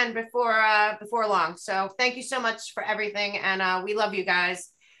you again before long. So thank you so much for everything. And we love you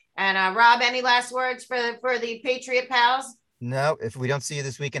guys. And Rob, any last words for the Patriot Pals? No, if we don't see you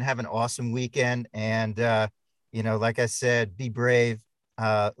this weekend, have an awesome weekend. And, you know, like I said, be brave,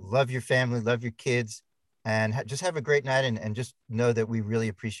 love your family, love your kids, and just have a great night, and just know that we really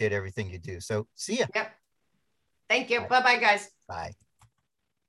appreciate everything you do. So see ya. Yep. Thank you. Bye-bye, guys. Bye.